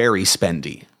is very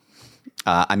spendy.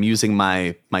 I'm using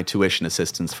my tuition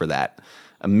assistance for that.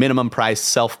 A minimum price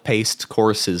self-paced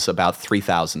course is about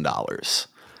 $3,000.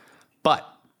 But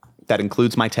that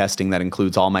includes my testing, that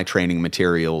includes all my training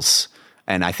materials,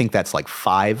 and I think that's like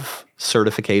 5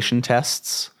 certification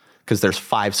tests, because there's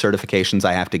 5 certifications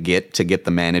I have to get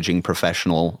the Managing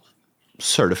Professional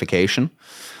certification.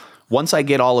 Once I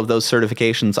get all of those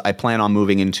certifications, I plan on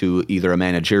moving into either a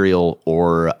managerial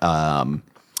or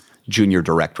junior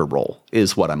director role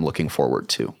is what I'm looking forward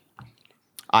to.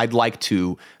 I'd like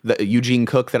to, the Eugene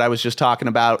Cook that I was just talking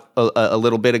about a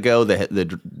little bit ago,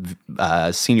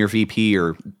 the senior VP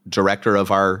or director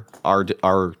of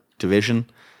our division,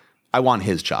 I want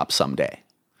his job someday.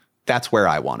 That's where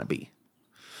I want to be.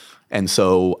 And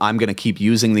so I'm going to keep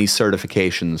using these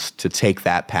certifications to take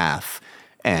that path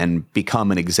and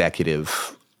become an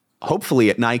executive, hopefully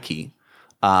at Nike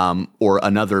or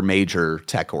another major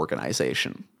tech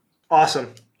organization.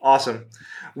 Awesome.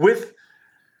 With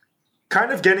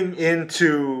kind of getting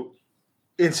into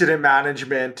incident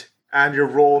management and your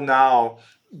role now,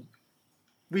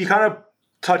 we kind of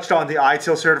touched on the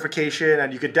ITIL certification,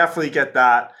 and you could definitely get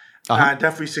that and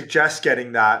definitely suggest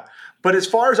getting that. But as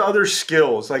far as other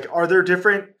skills, like, are there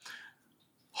different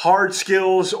hard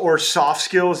skills or soft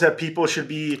skills that people should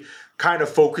be kind of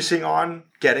focusing on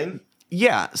getting?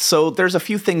 Yeah. So there's a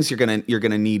few things you're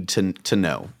gonna need to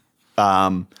know.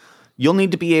 You'll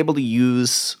need to be able to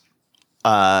use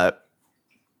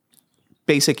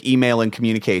basic email and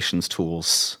communications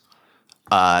tools.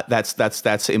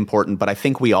 That's important, but I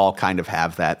think we all kind of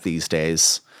have that these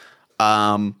days.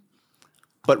 But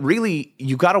really,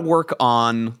 you got to work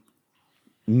on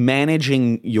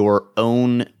managing your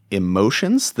own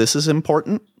emotions. This is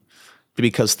important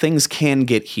because things can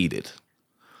get heated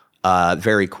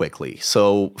very quickly.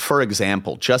 So, for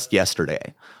example, just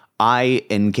yesterday, I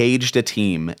engaged a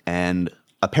team, and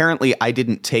apparently I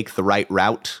didn't take the right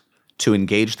route to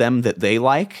engage them that they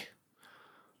like,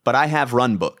 but I have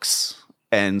run books.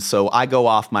 And so I go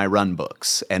off my run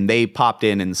books, and they popped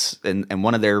in and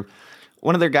one of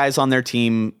their guys on their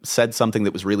team said something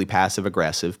that was really passive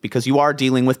aggressive, because you are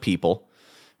dealing with people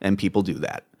and people do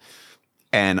that.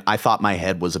 And I thought my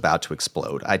head was about to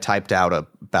explode. I typed out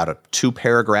about a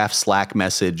 2-paragraph Slack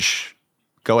message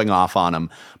going off on him.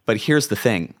 But here's the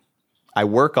thing. I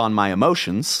work on my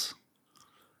emotions.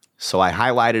 So I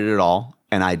highlighted it all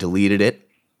and I deleted it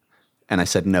and I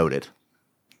said noted.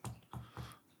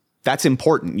 That's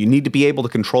important. You need to be able to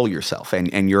control yourself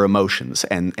and your emotions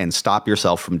and stop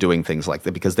yourself from doing things like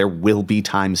that, because there will be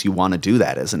times you want to do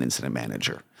that as an incident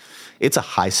manager. It's a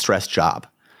high stress job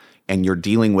and you're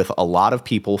dealing with a lot of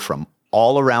people from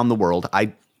all around the world.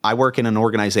 I work in an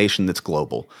organization that's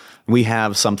global. We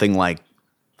have something like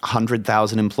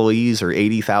 100,000 employees or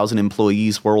 80,000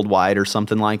 employees worldwide or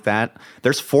something like that.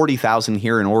 There's 40,000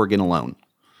 here in Oregon alone.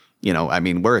 You know, I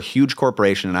mean, we're a huge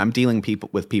corporation, and I'm dealing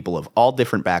with people of all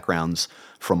different backgrounds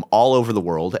from all over the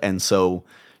world. And so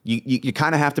you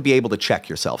kind of have to be able to check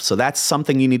yourself. So that's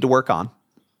something you need to work on.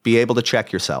 Be able to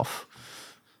check yourself.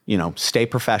 You know, stay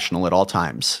professional at all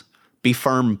times. Be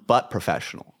firm but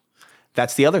professional.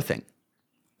 That's the other thing.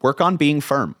 Work on being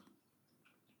firm.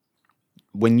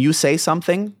 When you say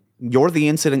something, you're the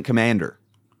incident commander.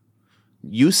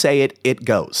 You say it, it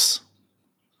goes.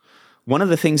 One of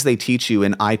the things they teach you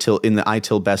in the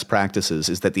ITIL best practices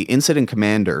is that the incident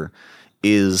commander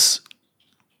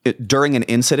during an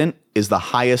incident is the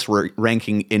highest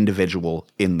ranking individual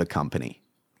in the company.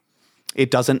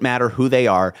 It doesn't matter who they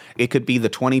are. It could be the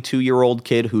 22-year-old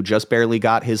kid who just barely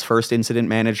got his first incident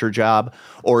manager job,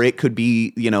 or it could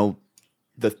be, you know,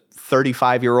 the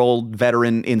 35-year-old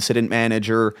veteran incident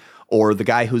manager, or the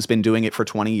guy who's been doing it for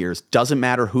 20 years. Doesn't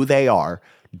matter who they are.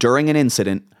 During an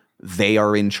incident, they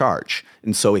are in charge.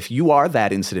 And so if you are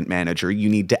that incident manager, you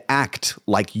need to act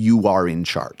like you are in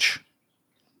charge.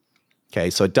 Okay,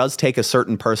 so it does take a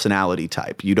certain personality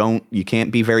type. You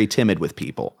can't be very timid with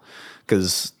people,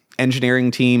 because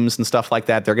engineering teams and stuff like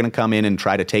that, they're going to come in and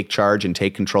try to take charge and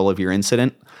take control of your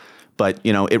incident. But,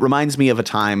 you know, it reminds me of a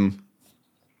time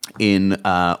in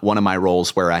one of my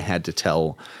roles where I had to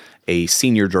tell a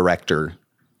senior director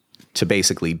to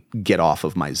basically get off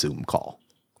of my Zoom call.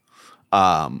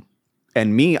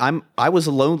 And me, I was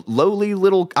a lowly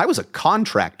little, I was a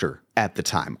contractor at the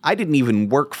time. I didn't even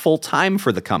work full time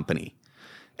for the company.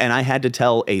 And I had to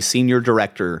tell a senior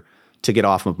director to get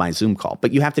off of my Zoom call.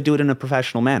 But you have to do it in a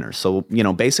professional manner. So,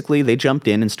 basically they jumped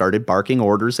in and started barking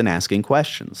orders and asking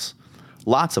questions.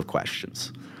 Lots of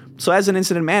questions. So as an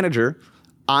incident manager,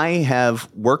 I have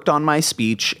worked on my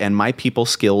speech and my people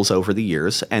skills over the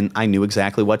years, and I knew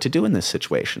exactly what to do in this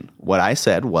situation. What I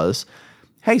said was,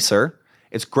 hey, sir,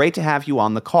 it's great to have you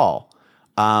on the call.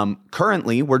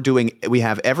 Currently, we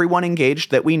have everyone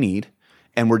engaged that we need,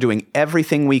 and we're doing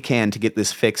everything we can to get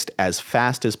this fixed as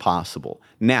fast as possible.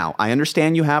 Now, I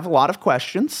understand you have a lot of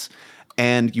questions,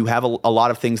 and you have a lot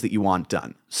of things that you want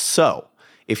done. So,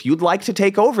 if you'd like to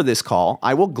take over this call,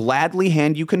 I will gladly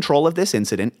hand you control of this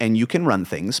incident and you can run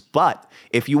things. But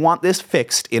if you want this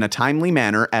fixed in a timely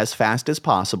manner as fast as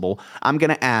possible, I'm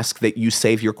going to ask that you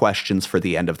save your questions for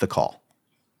the end of the call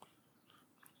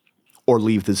or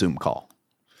leave the Zoom call.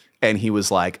 And he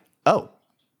was like, oh.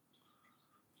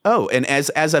 And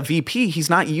as a VP, he's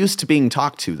not used to being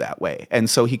talked to that way. And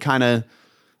so he kind of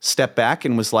stepped back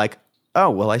and was like, oh,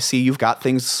 well, I see you've got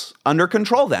things under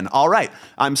control then. All right,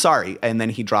 I'm sorry. And then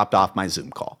he dropped off my Zoom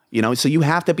call. So you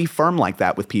have to be firm like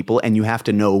that with people, and you have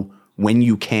to know when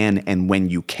you can and when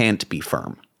you can't be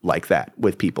firm like that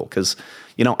with people. Because,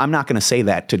 I'm not going to say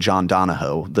that to John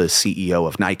Donahoe, the CEO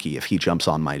of Nike, if he jumps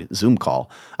on my Zoom call.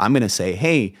 I'm going to say,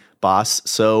 hey, boss,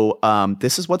 so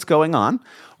this is what's going on.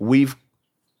 We've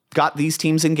got these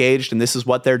teams engaged, and this is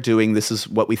what they're doing. This is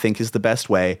what we think is the best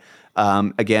way.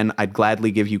 Again, I'd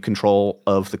gladly give you control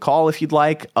of the call if you'd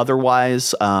like.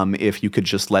 Otherwise, if you could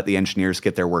just let the engineers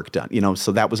get their work done,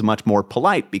 so that was much more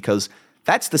polite because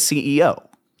that's the CEO,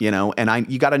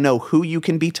 and you got to know who you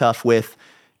can be tough with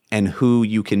and who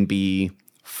you can be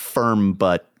firm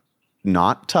but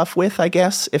not tough with, I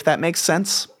guess, if that makes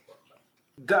sense.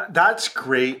 That's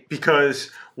great,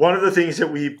 because one of the things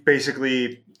that we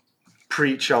basically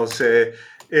preach, I'll say,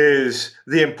 is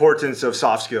the importance of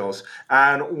soft skills.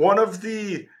 And one of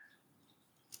the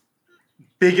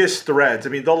biggest threads,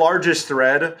 the largest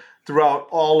thread throughout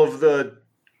all of the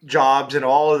jobs and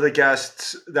all of the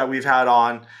guests that we've had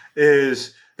on,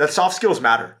 is that soft skills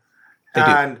matter.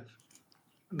 And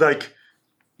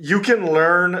you can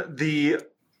learn the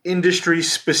industry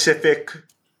specific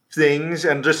things,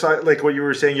 and just like what you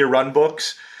were saying, your run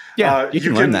books. Yeah, you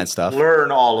can learn that stuff.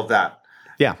 Learn all of that.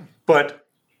 Yeah. But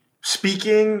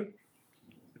speaking,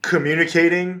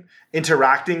 communicating,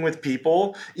 interacting with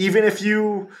people, even if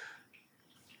you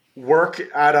work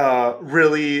at a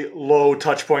really low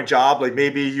touch point job, like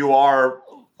maybe you are,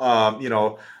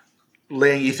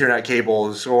 laying Ethernet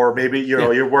cables, or maybe,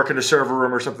 you're working a server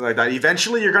room or something like that.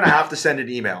 Eventually you're going to have to send an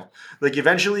email.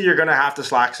 Eventually you're going to have to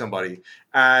Slack somebody.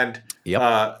 And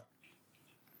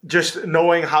just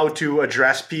knowing how to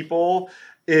address people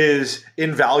is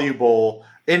invaluable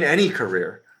in any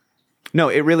career. No,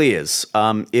 it really is.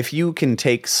 If you can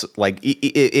take,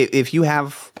 if you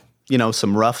have,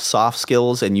 some rough soft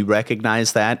skills and you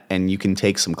recognize that, and you can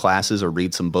take some classes or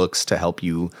read some books to help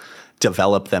you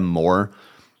develop them more,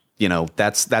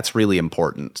 that's really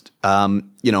important.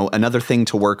 Another thing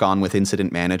to work on with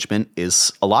incident management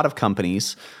is a lot of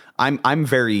companies. I'm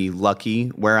very lucky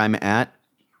where I'm at.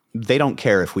 They don't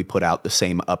care if we put out the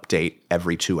same update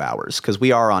every 2 hours, because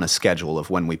we are on a schedule of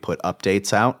when we put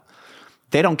updates out.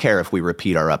 They don't care if we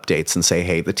repeat our updates and say,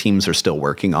 hey, the teams are still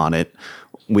working on it.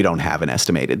 We don't have an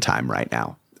estimated time right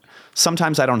now.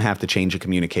 Sometimes I don't have to change a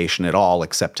communication at all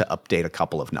except to update a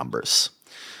couple of numbers.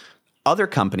 Other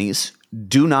companies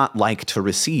do not like to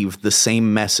receive the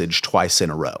same message twice in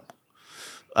a row.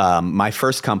 My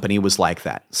first company was like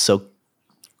that. So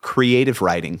creative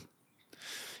writing.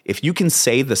 If you can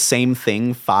say the same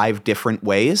thing 5 different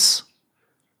ways,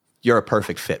 you're a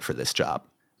perfect fit for this job.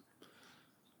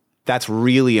 That's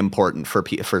really important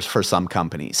for some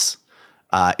companies,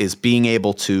 is being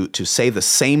able to say the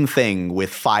same thing with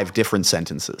 5 different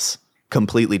sentences,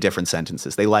 completely different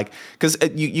sentences. Because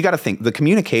you got to think, the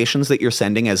communications that you're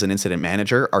sending as an incident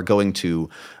manager are going to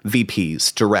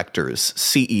VPs, directors,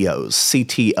 CEOs,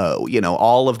 CTO,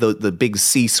 all of the big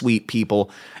C-suite people.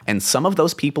 And some of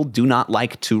those people do not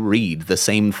like to read the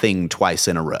same thing twice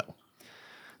in a row.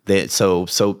 So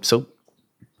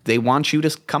they want you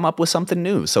to come up with something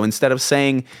new. So instead of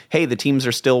saying, hey, the teams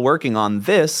are still working on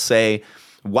this, say,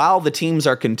 while the teams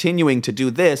are continuing to do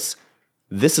this,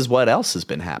 this is what else has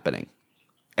been happening.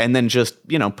 And then just,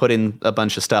 put in a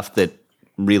bunch of stuff that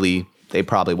really they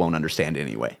probably won't understand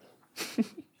anyway.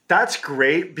 That's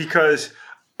great, because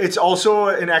it's also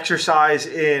an exercise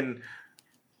in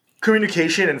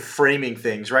communication and framing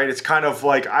things, right? It's kind of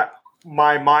like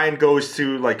my mind goes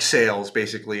to sales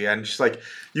basically, and just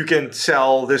you can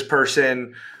sell this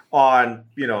person on,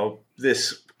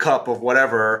 this cup of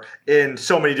whatever in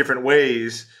so many different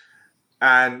ways.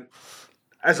 And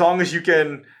as long as you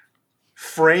can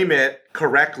frame it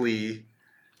correctly,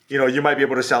 you might be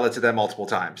able to sell it to them multiple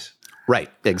times. Right,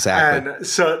 exactly. And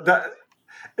so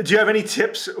do you have any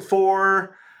tips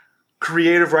for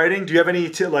creative writing? Do you have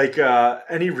any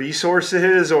any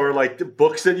resources or like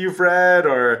books that you've read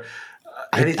or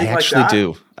anything like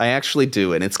that? I actually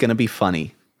do, and it's going to be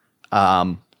funny.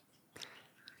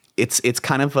 It's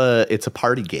kind of it's a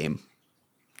party game.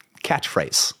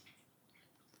 Catchphrase.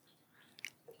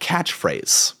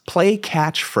 Play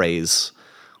catchphrase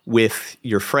with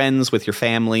your friends, with your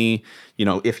family.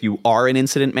 If you are an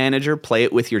incident manager, play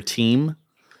it with your team.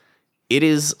 It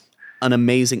is an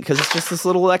amazing, because it's just this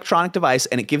little electronic device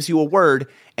and it gives you a word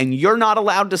and you're not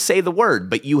allowed to say the word,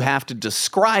 but you have to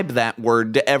describe that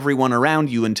word to everyone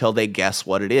around you until they guess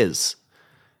what it is.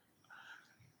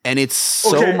 And it's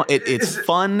it's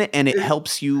fun and it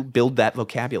helps you build that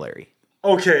vocabulary.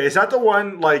 Okay, is that the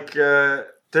one like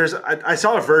I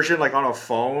saw a version like on a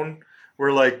phone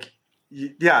where like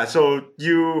so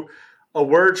a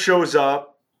word shows up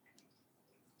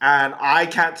and I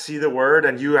can't see the word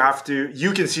and you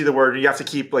can see the word and you have to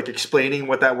keep like explaining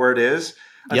what that word is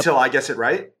until I guess it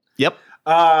right? Yep.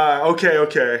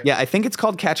 Okay. Yeah, I think it's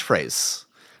called catchphrase.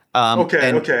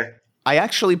 Okay. I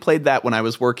actually played that when I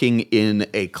was working in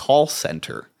a call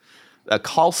center. A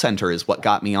call center is what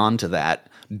got me onto that.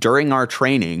 During our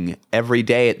training, every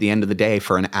day at the end of the day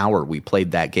for an hour, we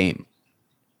played that game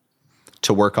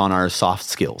to work on our soft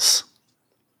skills.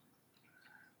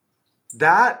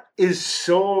 That is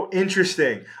so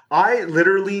interesting. I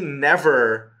literally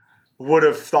never would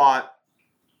have thought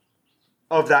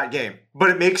of that game,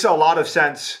 but it makes a lot of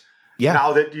sense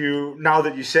now that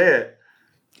you say it.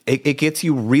 It gets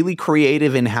you really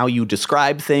creative in how you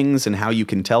describe things and how you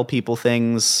can tell people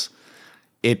things.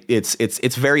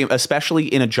 It's very, especially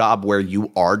in a job where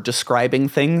you are describing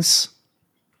things,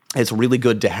 it's really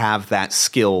good to have that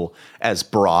skill as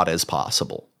broad as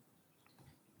possible.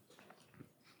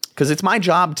 Because it's my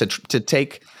job to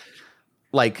take,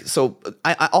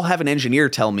 I'll have an engineer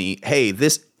tell me, hey,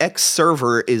 this X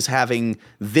server is having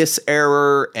this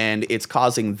error and it's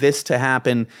causing this to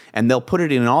happen, and they'll put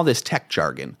it in all this tech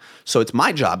jargon. So it's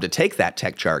my job to take that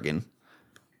tech jargon,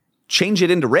 change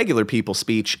it into regular people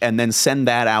speech, and then send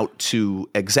that out to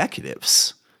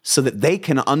executives so that they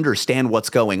can understand what's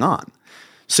going on.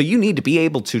 So you need to be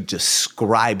able to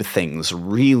describe things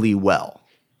really well.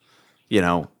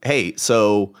 Hey,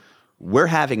 so we're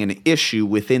having an issue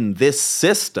within this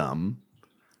system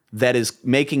that is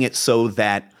making it so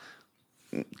that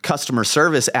customer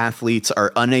service athletes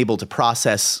are unable to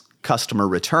process customer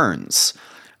returns.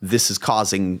 This is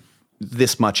causing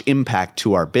this much impact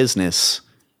to our business.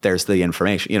 There's the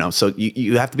information, so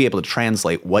you have to be able to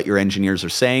translate what your engineers are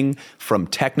saying from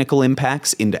technical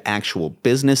impacts into actual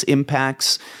business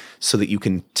impacts so that you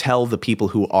can tell the people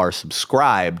who are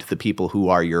subscribed, the people who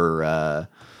are your,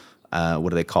 what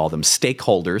do they call them?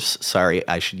 Stakeholders. Sorry,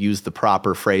 I should use the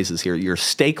proper phrases here. Your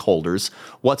stakeholders,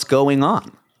 what's going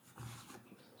on.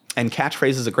 And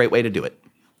catchphrase is a great way to do it.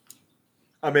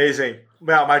 Amazing.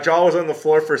 Wow, my jaw was on the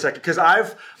floor for a second because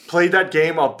I've played that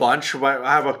game a bunch.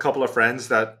 I have a couple of friends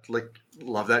that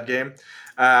love that game.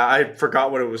 I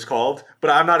forgot what it was called,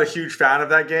 but I'm not a huge fan of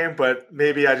that game. But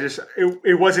maybe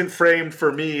it wasn't framed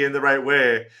for me in the right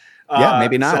way.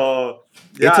 Maybe not. So,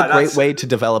 it's a great way to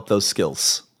develop those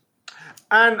skills.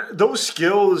 And those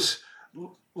skills,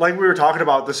 like we were talking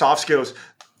about, the soft skills,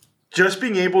 just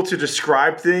being able to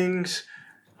describe things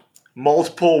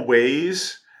multiple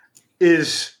ways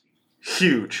is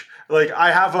huge. Like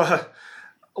I have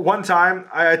one time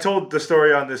I told the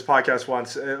story on this podcast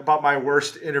once about my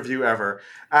worst interview ever.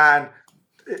 And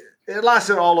it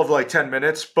lasted all of 10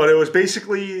 minutes, but it was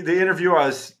basically the interview. I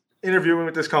was interviewing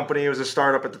with this company. It was a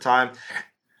startup at the time.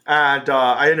 And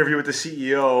I interviewed with the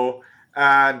CEO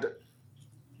and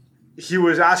he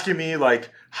was asking me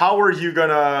how are you going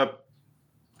to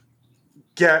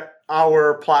get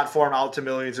our platform out to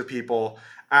millions of people?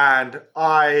 And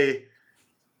I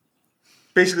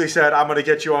basically said, I'm going to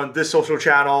get you on this social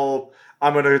channel.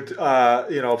 I'm going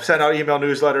to, send out email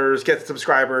newsletters, get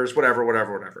subscribers,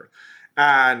 whatever.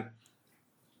 And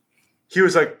he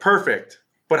was like, perfect.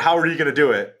 But how are you going to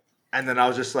do it? And then I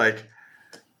was just like,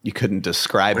 you couldn't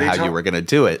describe how you were going to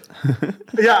do it.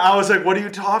 Yeah. I was like, what are you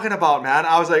talking about, man?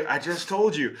 I was like, I just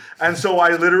told you. And so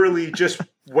I literally just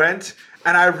went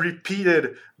and I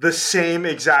repeated the same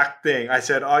exact thing. I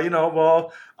said, I'm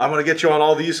going to get you on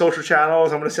all these social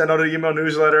channels. I'm going to send out an email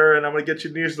newsletter and I'm going to get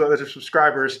you newsletter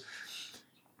subscribers.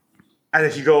 And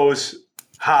then he goes,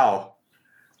 how?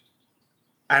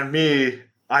 And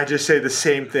I just say the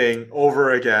same thing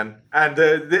over again. And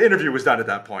the interview was done at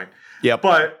that point. Yep.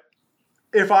 But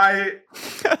if I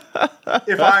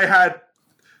had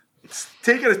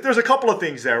taken there's a couple of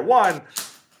things there. One,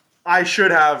 I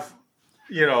should have,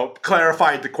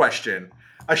 clarified the question.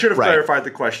 I should have clarified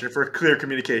the question for clear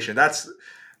communication.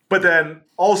 But then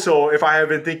also, if I had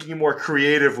been thinking more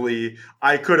creatively,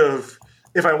 I could have,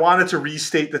 if I wanted to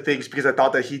restate the things because I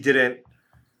thought that he didn't,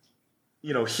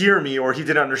 hear me or he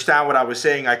didn't understand what I was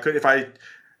saying, I could, if I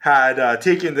had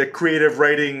taken the creative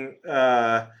writing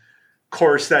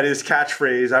course that is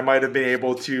Catchphrase, I might have been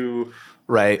able to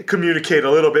communicate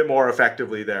a little bit more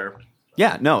effectively there.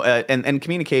 Yeah, no, and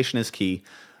communication is key.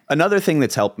 Another thing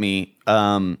that's helped me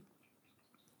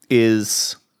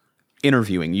is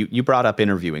interviewing. You brought up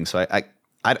interviewing, so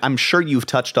I'm sure you've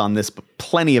touched on this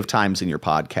plenty of times in your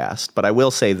podcast, but I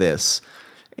will say this,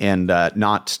 and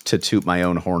not to toot my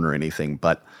own horn or anything,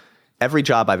 but every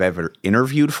job I've ever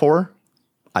interviewed for,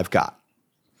 I've got.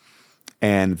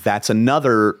 And that's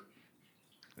another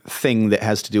thing that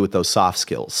has to do with those soft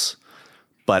skills.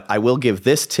 But I will give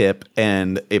this tip,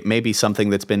 and it may be something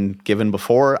that's been given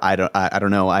before. I don't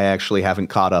know. I actually haven't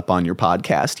caught up on your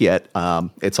podcast yet.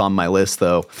 It's on my list,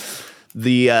 though.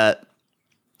 The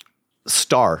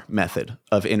STAR method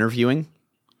of interviewing,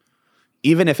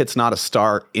 even if it's not a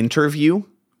STAR interview,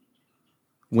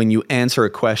 when you answer a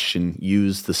question,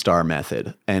 use the STAR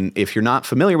method. And if you're not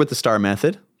familiar with the STAR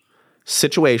method,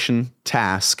 situation,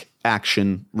 task,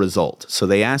 action, result. So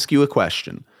they ask you a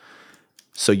question.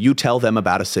 So you tell them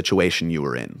about a situation you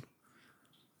were in.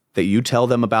 That you tell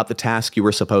them about the task you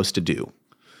were supposed to do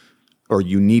or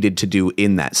you needed to do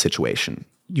in that situation.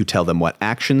 You tell them what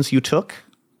actions you took.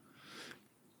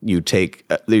 You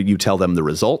tell them the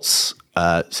results.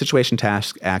 Situation,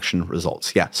 task, action,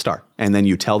 results. Yeah, STAR. And then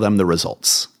you tell them the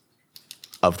results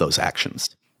of those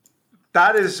actions.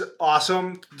 That is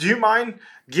awesome. Do you mind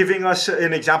giving us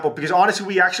an example? Because honestly,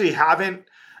 we actually haven't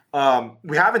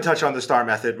touched on the STAR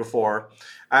method before.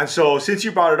 And so since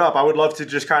you brought it up, I would love to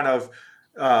just kind of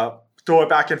throw it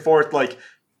back and forth. Like,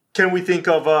 can we think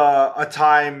of a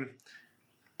time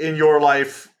in your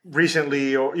life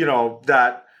recently, or,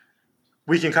 that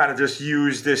we can kind of just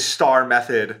use this STAR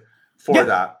method for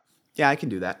that? Yeah, I can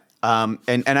do that.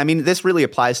 And I mean, this really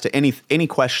applies to any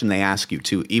question they ask you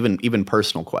too, even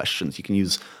personal questions. You can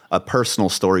use a personal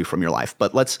story from your life.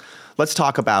 But let's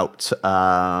talk about.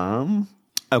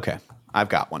 Okay, I've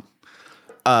got one.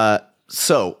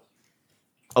 So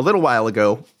a little while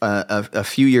ago, a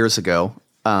few years ago,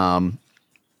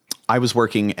 I was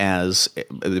working as,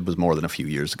 it was more than a few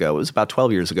years ago, it was about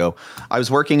 12 years ago. I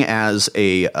was working as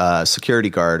a security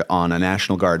guard on a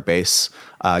National Guard base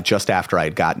just after I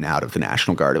had gotten out of the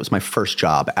National Guard. It was my first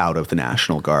job out of the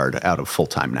National Guard, out of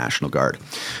full-time National Guard.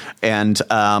 And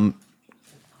I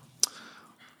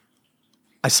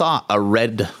saw a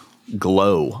red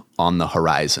glow on the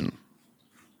horizon.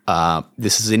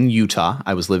 This is in Utah.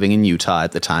 I was living in Utah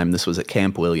at the time. This was at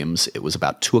Camp Williams. It was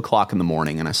about 2:00 in the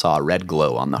morning, and I saw a red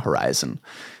glow on the horizon.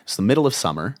 It's the middle of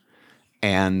summer,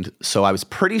 and so I was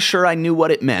pretty sure I knew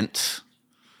what it meant,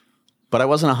 but I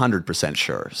wasn't 100%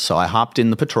 sure. So I hopped in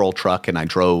the patrol truck, and I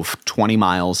drove 20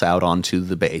 miles out onto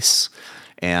the base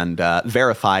and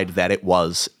verified that it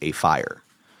was a fire.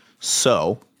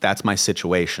 So that's my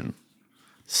situation.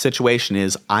 Situation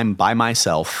is I'm by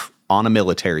myself on a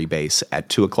military base at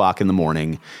 2:00 in the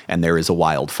morning, and there is a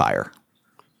wildfire.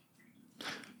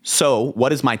 So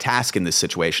what is my task in this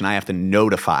situation? I have to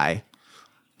notify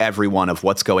everyone of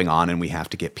what's going on, and we have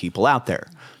to get people out there.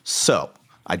 So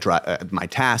my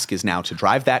task is now to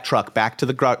drive that truck back to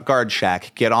the guard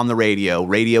shack, get on the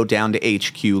radio down to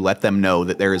HQ, let them know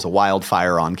that there is a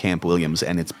wildfire on Camp Williams,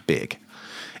 and it's big,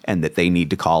 and that they need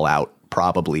to call out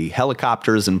probably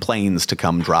helicopters and planes to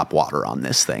come drop water on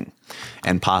this thing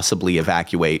and possibly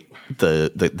evacuate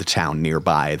the town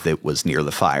nearby that was near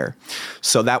the fire.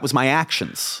 So that was my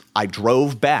actions. I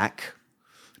drove back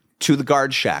to the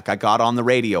guard shack. I got on the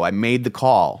radio. I made the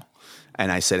call and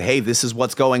I said, hey, this is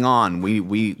what's going on.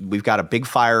 We've got a big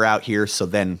fire out here. So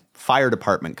then fire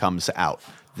department comes out.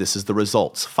 This is the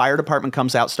results. Fire department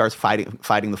comes out, starts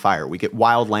fighting the fire. We get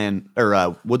wildland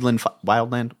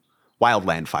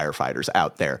firefighters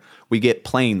out there. We get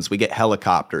planes, we get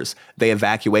helicopters. They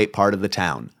evacuate part of the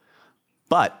town.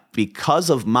 But because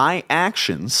of my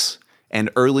actions and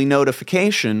early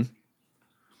notification,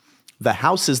 the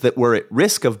houses that were at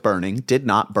risk of burning did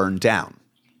not burn down.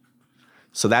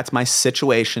 So that's my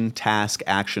situation, task,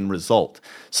 action, result.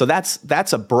 So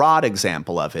that's a broad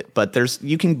example of it, but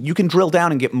you can drill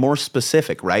down and get more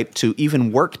specific, right? To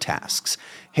even work tasks.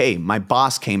 Hey, my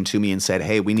boss came to me and said,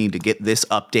 hey, we need to get this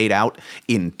update out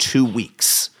in 2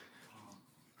 weeks.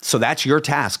 So that's your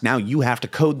task. Now you have to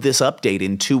code this update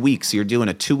in 2 weeks. You're doing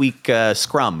a 2-week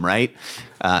scrum, right?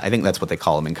 I think that's what they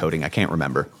call them in coding. I can't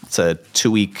remember. It's a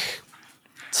 2-week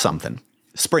something.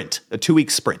 Sprint, a 2-week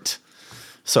sprint.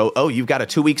 So, you've got a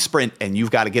 2-week sprint and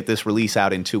you've got to get this release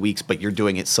out in 2 weeks, but you're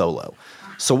doing it solo.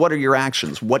 So what are your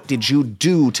actions? What did you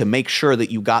do to make sure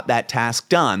that you got that task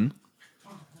done?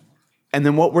 And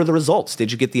then what were the results?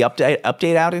 Did you get the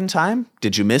update out in time?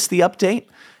 Did you miss the update?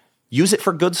 Use it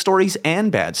for good stories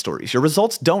and bad stories. Your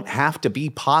results don't have to be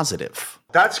positive.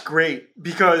 That's great,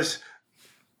 because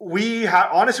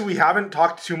honestly, we haven't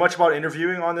talked too much about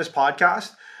interviewing on this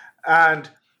podcast, and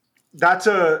that's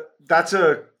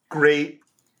a great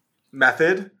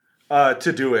method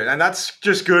to do it. And that's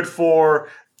just good for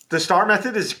the STAR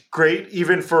method is great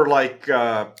even for like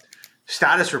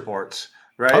status reports,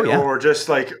 right? Oh, yeah. Or just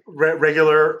like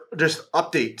regular just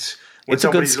updates. When it's a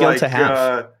good skill to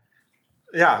have.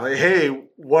 Like, hey,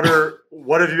 what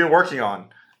have you been working on?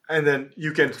 And then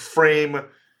you can frame,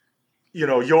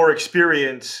 your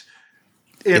experience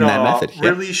in that a method,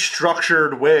 really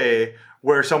structured way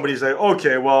where somebody's like,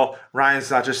 okay, well, Ryan's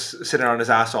not just sitting on his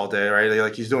ass all day, right?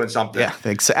 Like he's doing something. Yeah,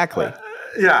 exactly.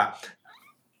 Yeah.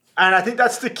 And I think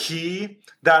that's the key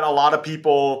that a lot of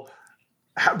people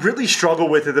really struggle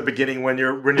with at the beginning when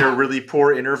you're a really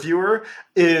poor interviewer,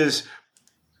 is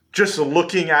just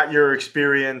looking at your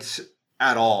experience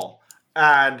at all.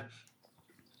 And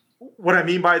what I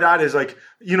mean by that is like,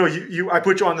 I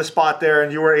put you on the spot there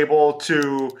and you were able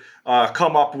to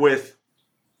come up with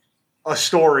a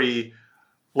story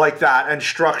like that and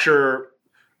structure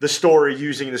the story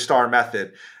using the STAR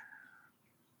method.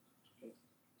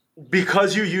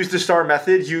 Because you used the STAR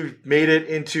method, you made it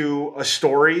into a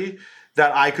story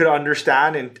that I could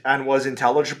understand and was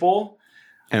intelligible.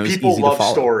 And it was People easy to love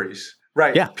follow. stories.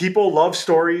 Right. Yeah. People love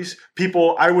stories.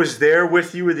 I was there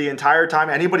with you the entire time.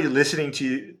 Anybody listening to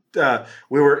you,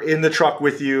 we were in the truck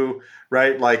with you,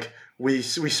 right? Like we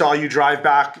saw you drive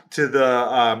back to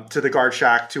the guard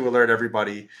shack to alert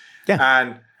everybody. Yeah.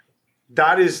 And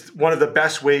that is one of the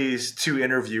best ways to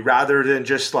interview, rather than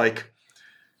just like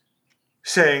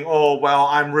saying, "Oh, well,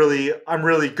 I'm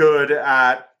really good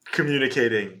at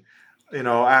communicating,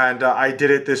 and I did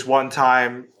it this one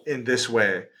time in this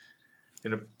way."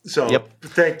 So Yep.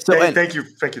 thank you,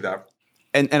 that.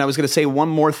 And I was going to say one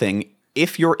more thing.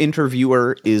 If your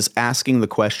interviewer is asking the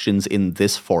questions in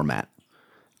this format,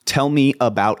 tell me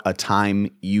about a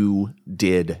time you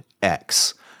did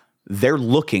X. They're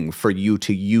looking for you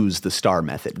to use the STAR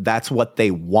method. That's what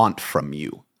they want from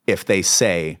you. If they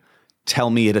say, tell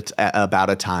me about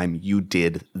a time you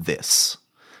did this.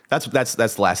 That's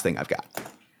the last thing I've got.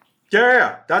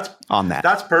 Yeah. That's on that.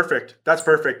 That's perfect.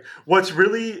 What's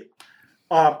really,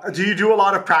 do you do a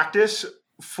lot of practice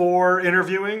for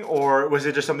interviewing, or was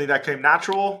it just something that came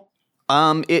natural?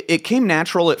 It came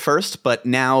natural at first, but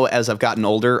now as I've gotten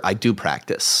older, I do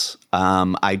practice.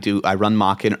 I run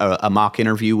a mock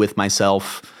interview with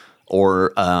myself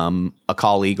or a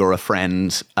colleague or a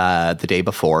friend the day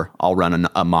before. I'll run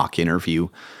a mock interview,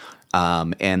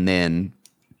 and then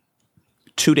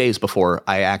 2 days before,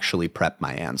 I actually prep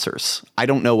my answers. I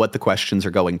don't know what the questions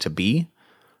are going to be,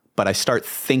 but I start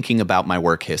thinking about my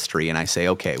work history and I say,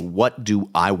 okay, what do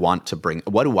I want to bring?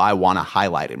 What do I want to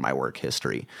highlight in my work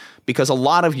history? Because a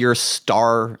lot of your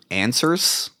STAR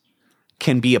answers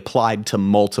can be applied to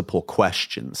multiple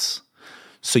questions.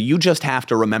 So you just have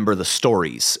to remember the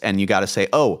stories, and you got to say,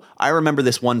 oh, I remember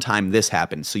this one time this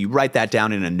happened. So you write that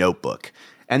down in a notebook,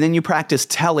 and then you practice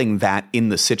telling that in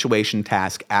the situation,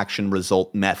 task, action,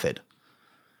 result method.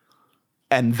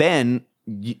 And then,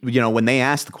 when they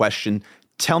ask the question,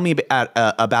 tell me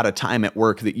about a time at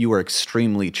work that you were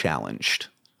extremely challenged.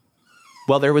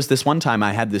 Well, there was this one time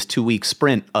I had this 2-week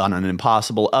sprint on an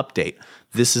impossible update.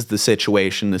 This is the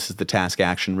situation. This is the task,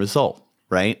 action, result,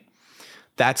 right?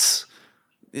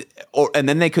 And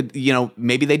then they could,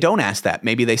 maybe they don't ask that.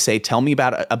 Maybe they say, tell me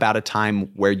about a time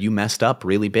where you messed up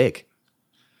really big.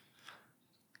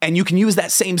 And you can use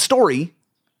that same story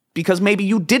because maybe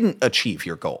you didn't achieve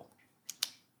your goal.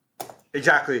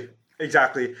 Exactly.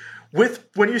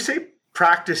 When you say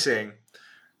practicing,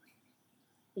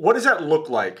 what does that look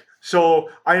like? So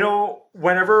I know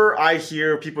whenever I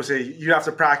hear people say, you have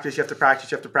to practice,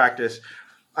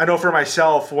 I know for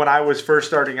myself, when I was first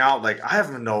starting out, like, I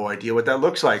have no idea what that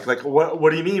looks like. Like, what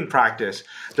do you mean practice?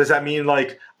 Does that mean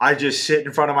like I just sit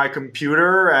in front of my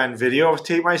computer and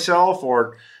videotape myself,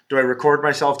 or do I record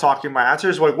myself talking my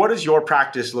answers? Like, what does your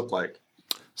practice look like?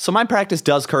 So my practice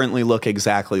does currently look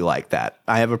exactly like that.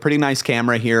 I have a pretty nice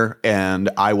camera here, and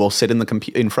I will sit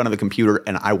in front of the computer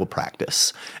and I will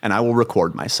practice, and I will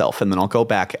record myself, and then I'll go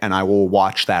back and I will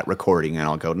watch that recording, and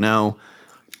I'll go, no,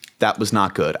 That was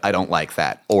not good. I don't like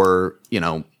that. Or,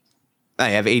 I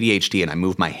have ADHD and I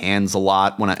move my hands a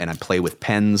lot and I play with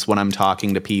pens when I'm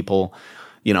talking to people.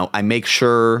 I make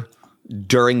sure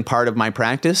during part of my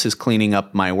practice is cleaning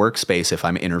up my workspace if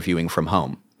I'm interviewing from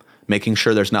home, making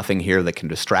sure there's nothing here that can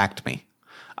distract me.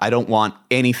 I don't want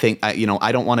anything, I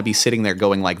don't want to be sitting there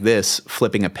going like this,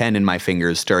 flipping a pen in my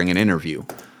fingers during an interview.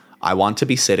 I want to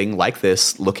be sitting like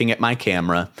this, looking at my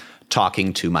camera,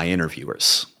 talking to my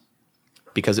interviewers,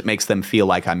 because it makes them feel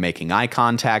like I'm making eye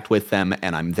contact with them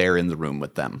and I'm there in the room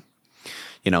with them.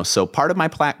 So part of my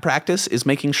practice is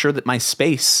making sure that my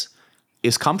space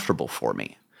is comfortable for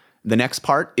me. The next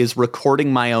part is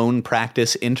recording my own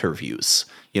practice interviews.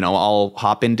 I'll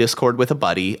hop in Discord with a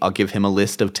buddy. I'll give him a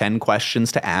list of 10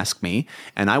 questions to ask me,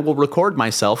 and I will record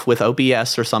myself with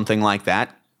OBS or something like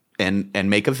that and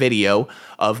make a video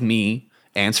of me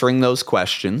answering those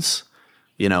questions.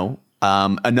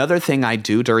 Another thing I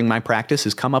do during my practice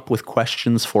is come up with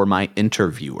questions for my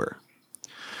interviewer.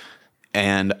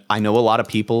 And I know a lot of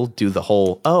people do the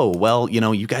whole, oh, well,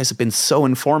 you guys have been so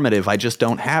informative, I just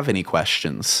don't have any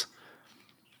questions.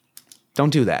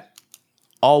 Don't do that.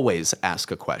 Always ask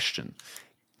a question.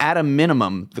 At a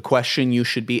minimum, the question you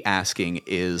should be asking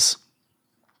is,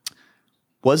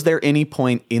 was there any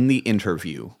point in the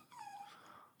interview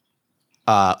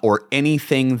or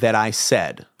anything that I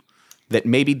said that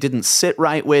maybe didn't sit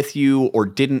right with you or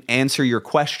didn't answer your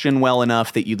question well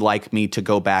enough that you'd like me to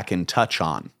go back and touch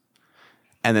on?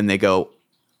 And then they go,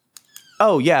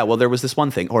 oh, yeah, well, there was this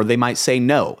one thing. Or they might say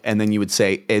no. And then you would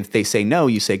say, if they say no,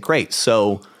 you say, great.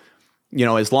 So,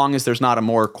 as long as there's not a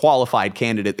more qualified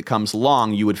candidate that comes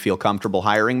along, you would feel comfortable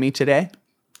hiring me today?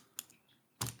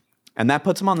 And that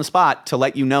puts them on the spot to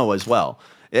let you know as well.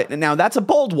 Now, that's a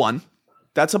bold one.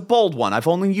 That's a bold one. I've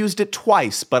only used it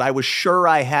twice, but I was sure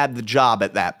I had the job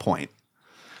at that point.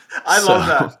 I love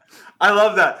that. I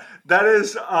love that. That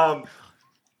is,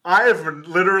 I've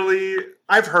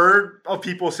heard of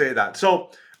people say that.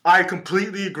 So I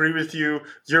completely agree with you.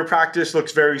 Your practice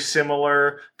looks very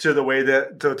similar to the way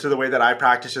that I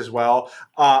practice as well.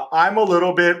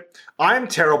 I'm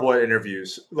terrible at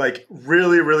interviews. Like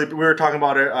really, really, we were talking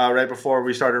about it right before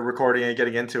we started recording and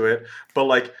getting into it.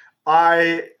 But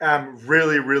I am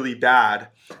really, really bad.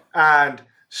 And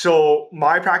so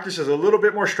my practice is a little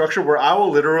bit more structured where I will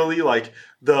literally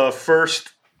the first,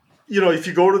 if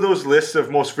you go to those lists of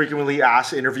most frequently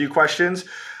asked interview questions,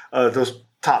 those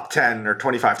top 10 or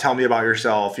 25, tell me about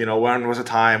yourself, when was a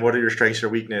time, what are your strengths or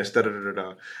weakness,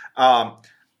 I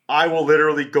will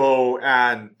literally go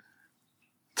and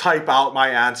type out my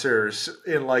answers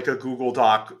in a Google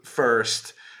Doc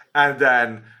first, and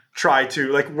then try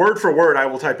to, word for word, I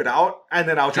will type it out, and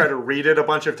then I'll try to read it a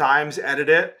bunch of times, edit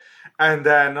it, and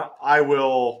then I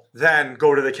will then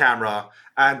go to the camera,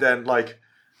 and then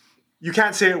you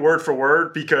can't say it word for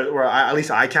word at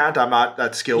least I can't. I'm not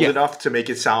that skilled enough to make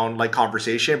it sound like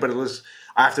conversation, but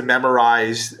I have to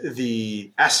memorize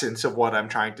the essence of what I'm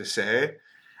trying to say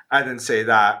and then say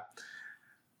that.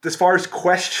 As far as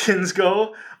questions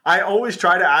go, I always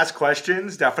try to ask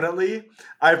questions, definitely.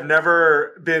 I've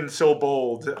never been so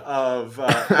bold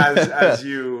as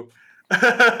you.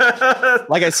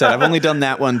 Like I said, I've only done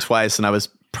that one twice, and I was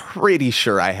pretty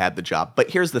sure I had the job. But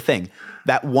here's the thing.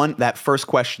 That first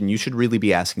question, you should really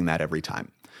be asking that every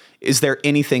time. Is there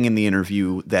anything in the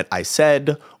interview that I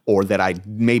said or that I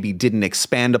maybe didn't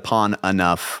expand upon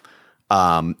enough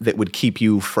that would keep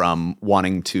you from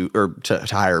wanting to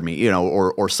hire me,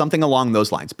 or something along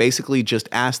those lines? Basically, just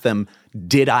ask them,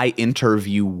 did I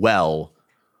interview well?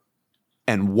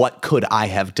 And what could I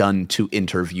have done to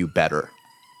interview better?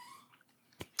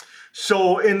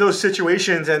 So in those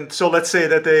situations, and so let's say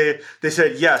that they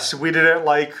said, yes, we didn't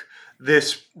like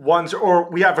this one's, or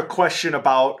we have a question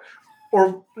about,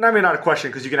 or I mean, not a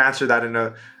question, because you can answer that in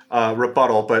a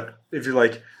rebuttal, but if you're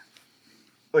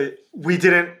we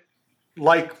didn't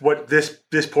like what this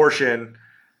portion,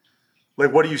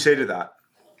 what do you say to that?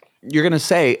 You're going to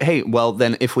say, hey, well,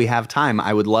 then if we have time,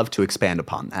 I would love to expand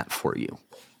upon that for you.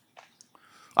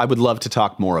 I would love to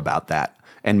talk more about that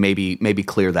and maybe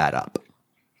clear that up.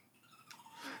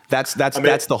 That's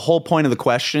the whole point of the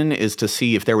question, is to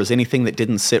see if there was anything that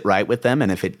didn't sit right with them. And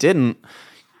if it didn't,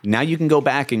 now you can go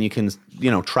back and you can,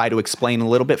 try to explain a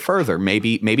little bit further.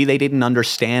 Maybe they didn't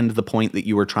understand the point that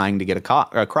you were trying to get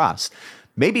across.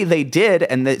 Maybe they did,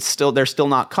 and they're still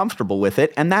not comfortable with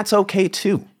it. And that's okay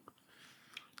too.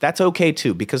 That's okay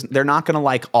too, because they're not going to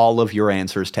like all of your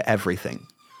answers to everything.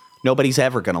 Nobody's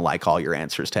ever going to like all your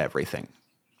answers to everything.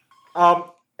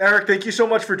 Eric, thank you so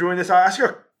much for doing this. I'll ask you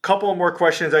a couple more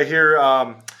questions. I hear,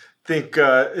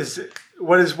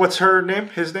 what's her name?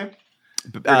 His name?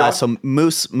 So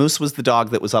Moose was the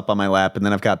dog that was up on my lap, and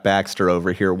then I've got Baxter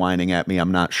over here whining at me.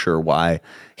 I'm not sure why.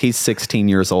 He's 16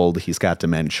 years old. He's got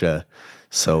dementia,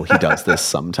 so he does this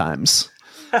sometimes.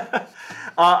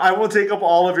 I won't take up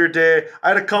all of your day. I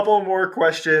had a couple more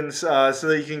questions so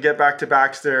that you can get back to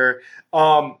Baxter.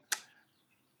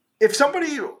 If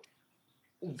somebody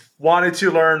wanted to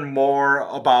learn more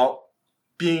about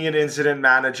being an incident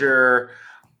manager,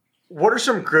 what are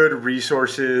some good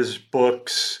resources,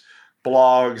 books,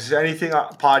 blogs, anything,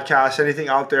 podcasts, anything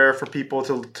out there for people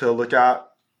to look at?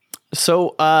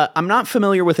 So I'm not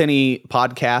familiar with any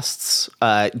podcasts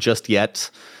just yet.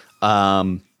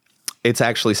 It's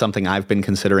actually something I've been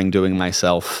considering doing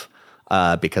myself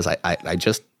because I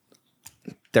just,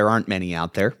 there aren't many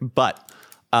out there. But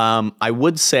I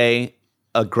would say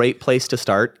a great place to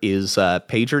start is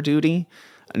PagerDuty.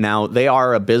 Now, they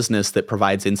are a business that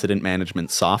provides incident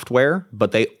management software,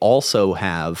 but they also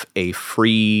have a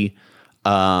free, they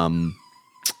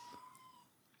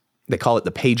call it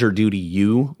the PagerDuty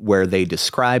U, where they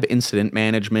describe incident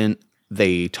management.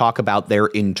 They talk about their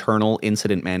internal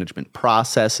incident management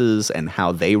processes and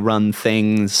how they run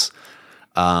things.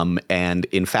 And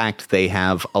in fact, they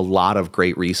have a lot of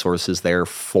great resources there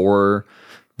for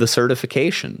the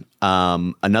certification.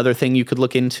 Another thing you could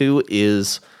look into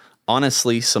is,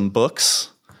 honestly, some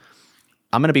books.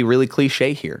 I'm going to be really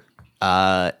cliche here.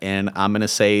 And I'm going to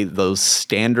say those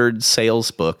standard sales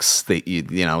books that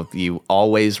you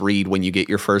always read when you get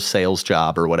your first sales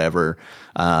job or whatever.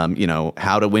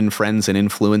 How to Win Friends and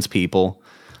Influence People.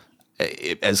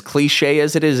 As cliche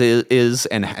as it is,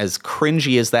 and as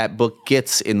cringy as that book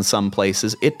gets in some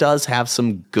places, it does have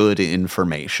some good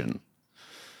information.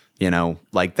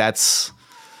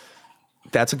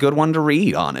 That's a good one to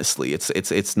read, honestly.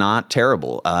 It's not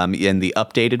terrible. And the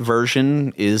updated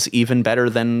version is even better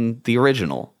than the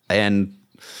original. And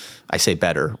I say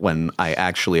better when I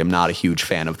actually am not a huge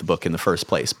fan of the book in the first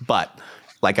place. But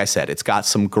like I said, it's got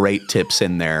some great tips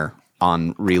in there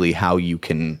on really how you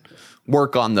can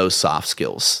work on those soft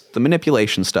skills. The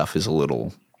manipulation stuff is a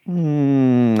little,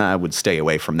 I would stay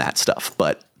away from that stuff,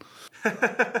 but.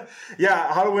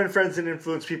 Yeah, How to Win Friends and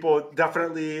Influence People,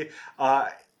 definitely.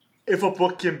 If a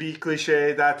book can be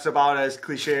cliche, that's about as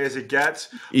cliche as it gets.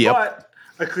 Yep. But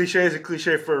a cliche is a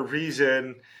cliche for a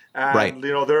reason. And, right.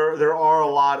 There are a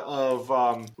lot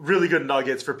of really good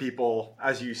nuggets for people,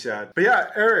 as you said. But yeah,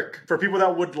 Eric, for people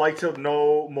that would like to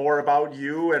know more about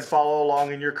you and follow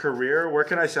along in your career, where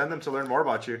can I send them to learn more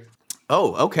about you?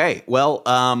 Oh, okay. Well,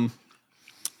 of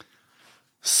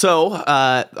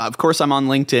course, I'm on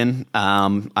LinkedIn.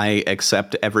 I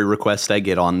accept every request I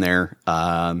get on there.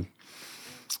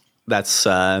 That's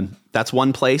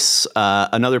one place.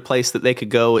 Another place that they could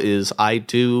go is I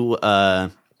do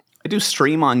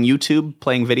stream on YouTube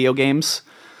playing video games.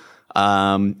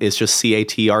 It's just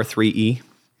CATR3E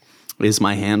is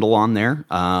my handle on there.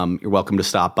 You're welcome to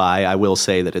stop by. I will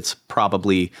say that it's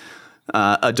probably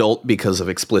adult because of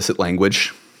explicit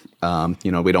language.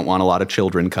 We don't want a lot of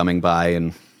children coming by,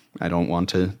 and I don't want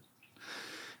to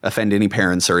offend any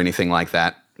parents or anything like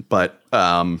that. But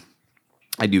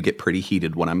I do get pretty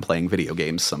heated when I'm playing video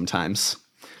games sometimes.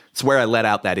 It's where I let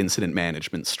out that incident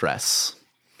management stress.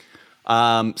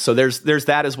 So there's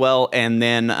that as well. And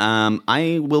then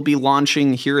I will be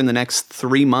launching here in the next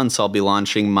 3 months. I'll be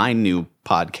launching my new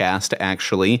podcast,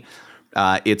 actually.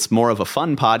 It's more of a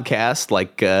fun podcast,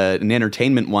 like an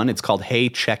entertainment one. It's called Hey,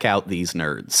 Check Out These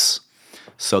Nerds.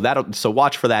 So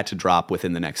watch for that to drop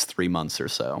within the next 3 months or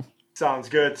so. Sounds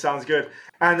good.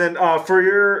 And then for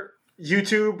your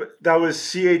YouTube, that was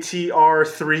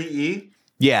CATR3E?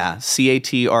 Yeah,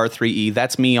 CATR3E.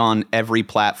 That's me on every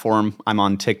platform. I'm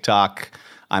on TikTok.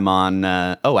 I'm on,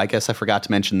 I guess I forgot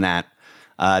to mention that.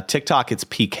 TikTok, it's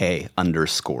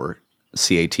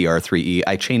PK_CATR3E.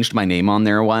 I changed my name on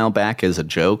there a while back as a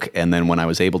joke, and then when I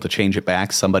was able to change it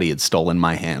back, somebody had stolen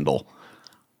my handle.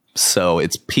 So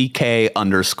it's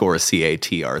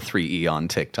PK_CATR3E on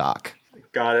TikTok.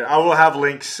 Got it. I will have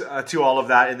links to all of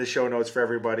that in the show notes for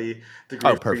everybody.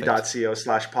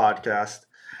 degreefree.co/podcast.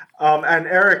 And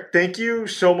Eric, thank you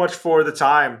so much for the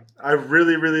time. I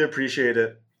really, really appreciate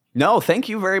it. No, thank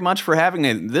you very much for having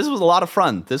me. This was a lot of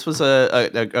fun. This was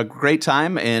a great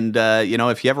time. And,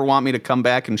 if you ever want me to come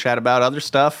back and chat about other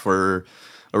stuff or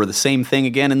the same thing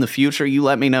again in the future, you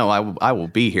let me know. I will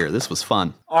be here. This was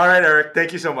fun. All right, Eric.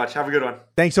 Thank you so much. Have a good one.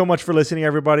 Thanks so much for listening,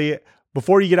 everybody.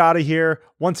 Before you get out of here,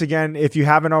 once again, if you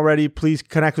haven't already, please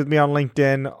connect with me on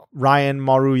LinkedIn, Ryan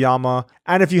Maruyama.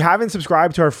 And if you haven't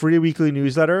subscribed to our free weekly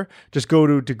newsletter, just go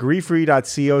to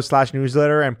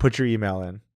degreefree.co/newsletter and put your email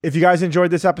in. If you guys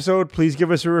enjoyed this episode, please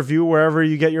give us a review wherever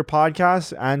you get your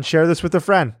podcasts and share this with a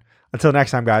friend. Until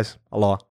next time, guys. Aloha.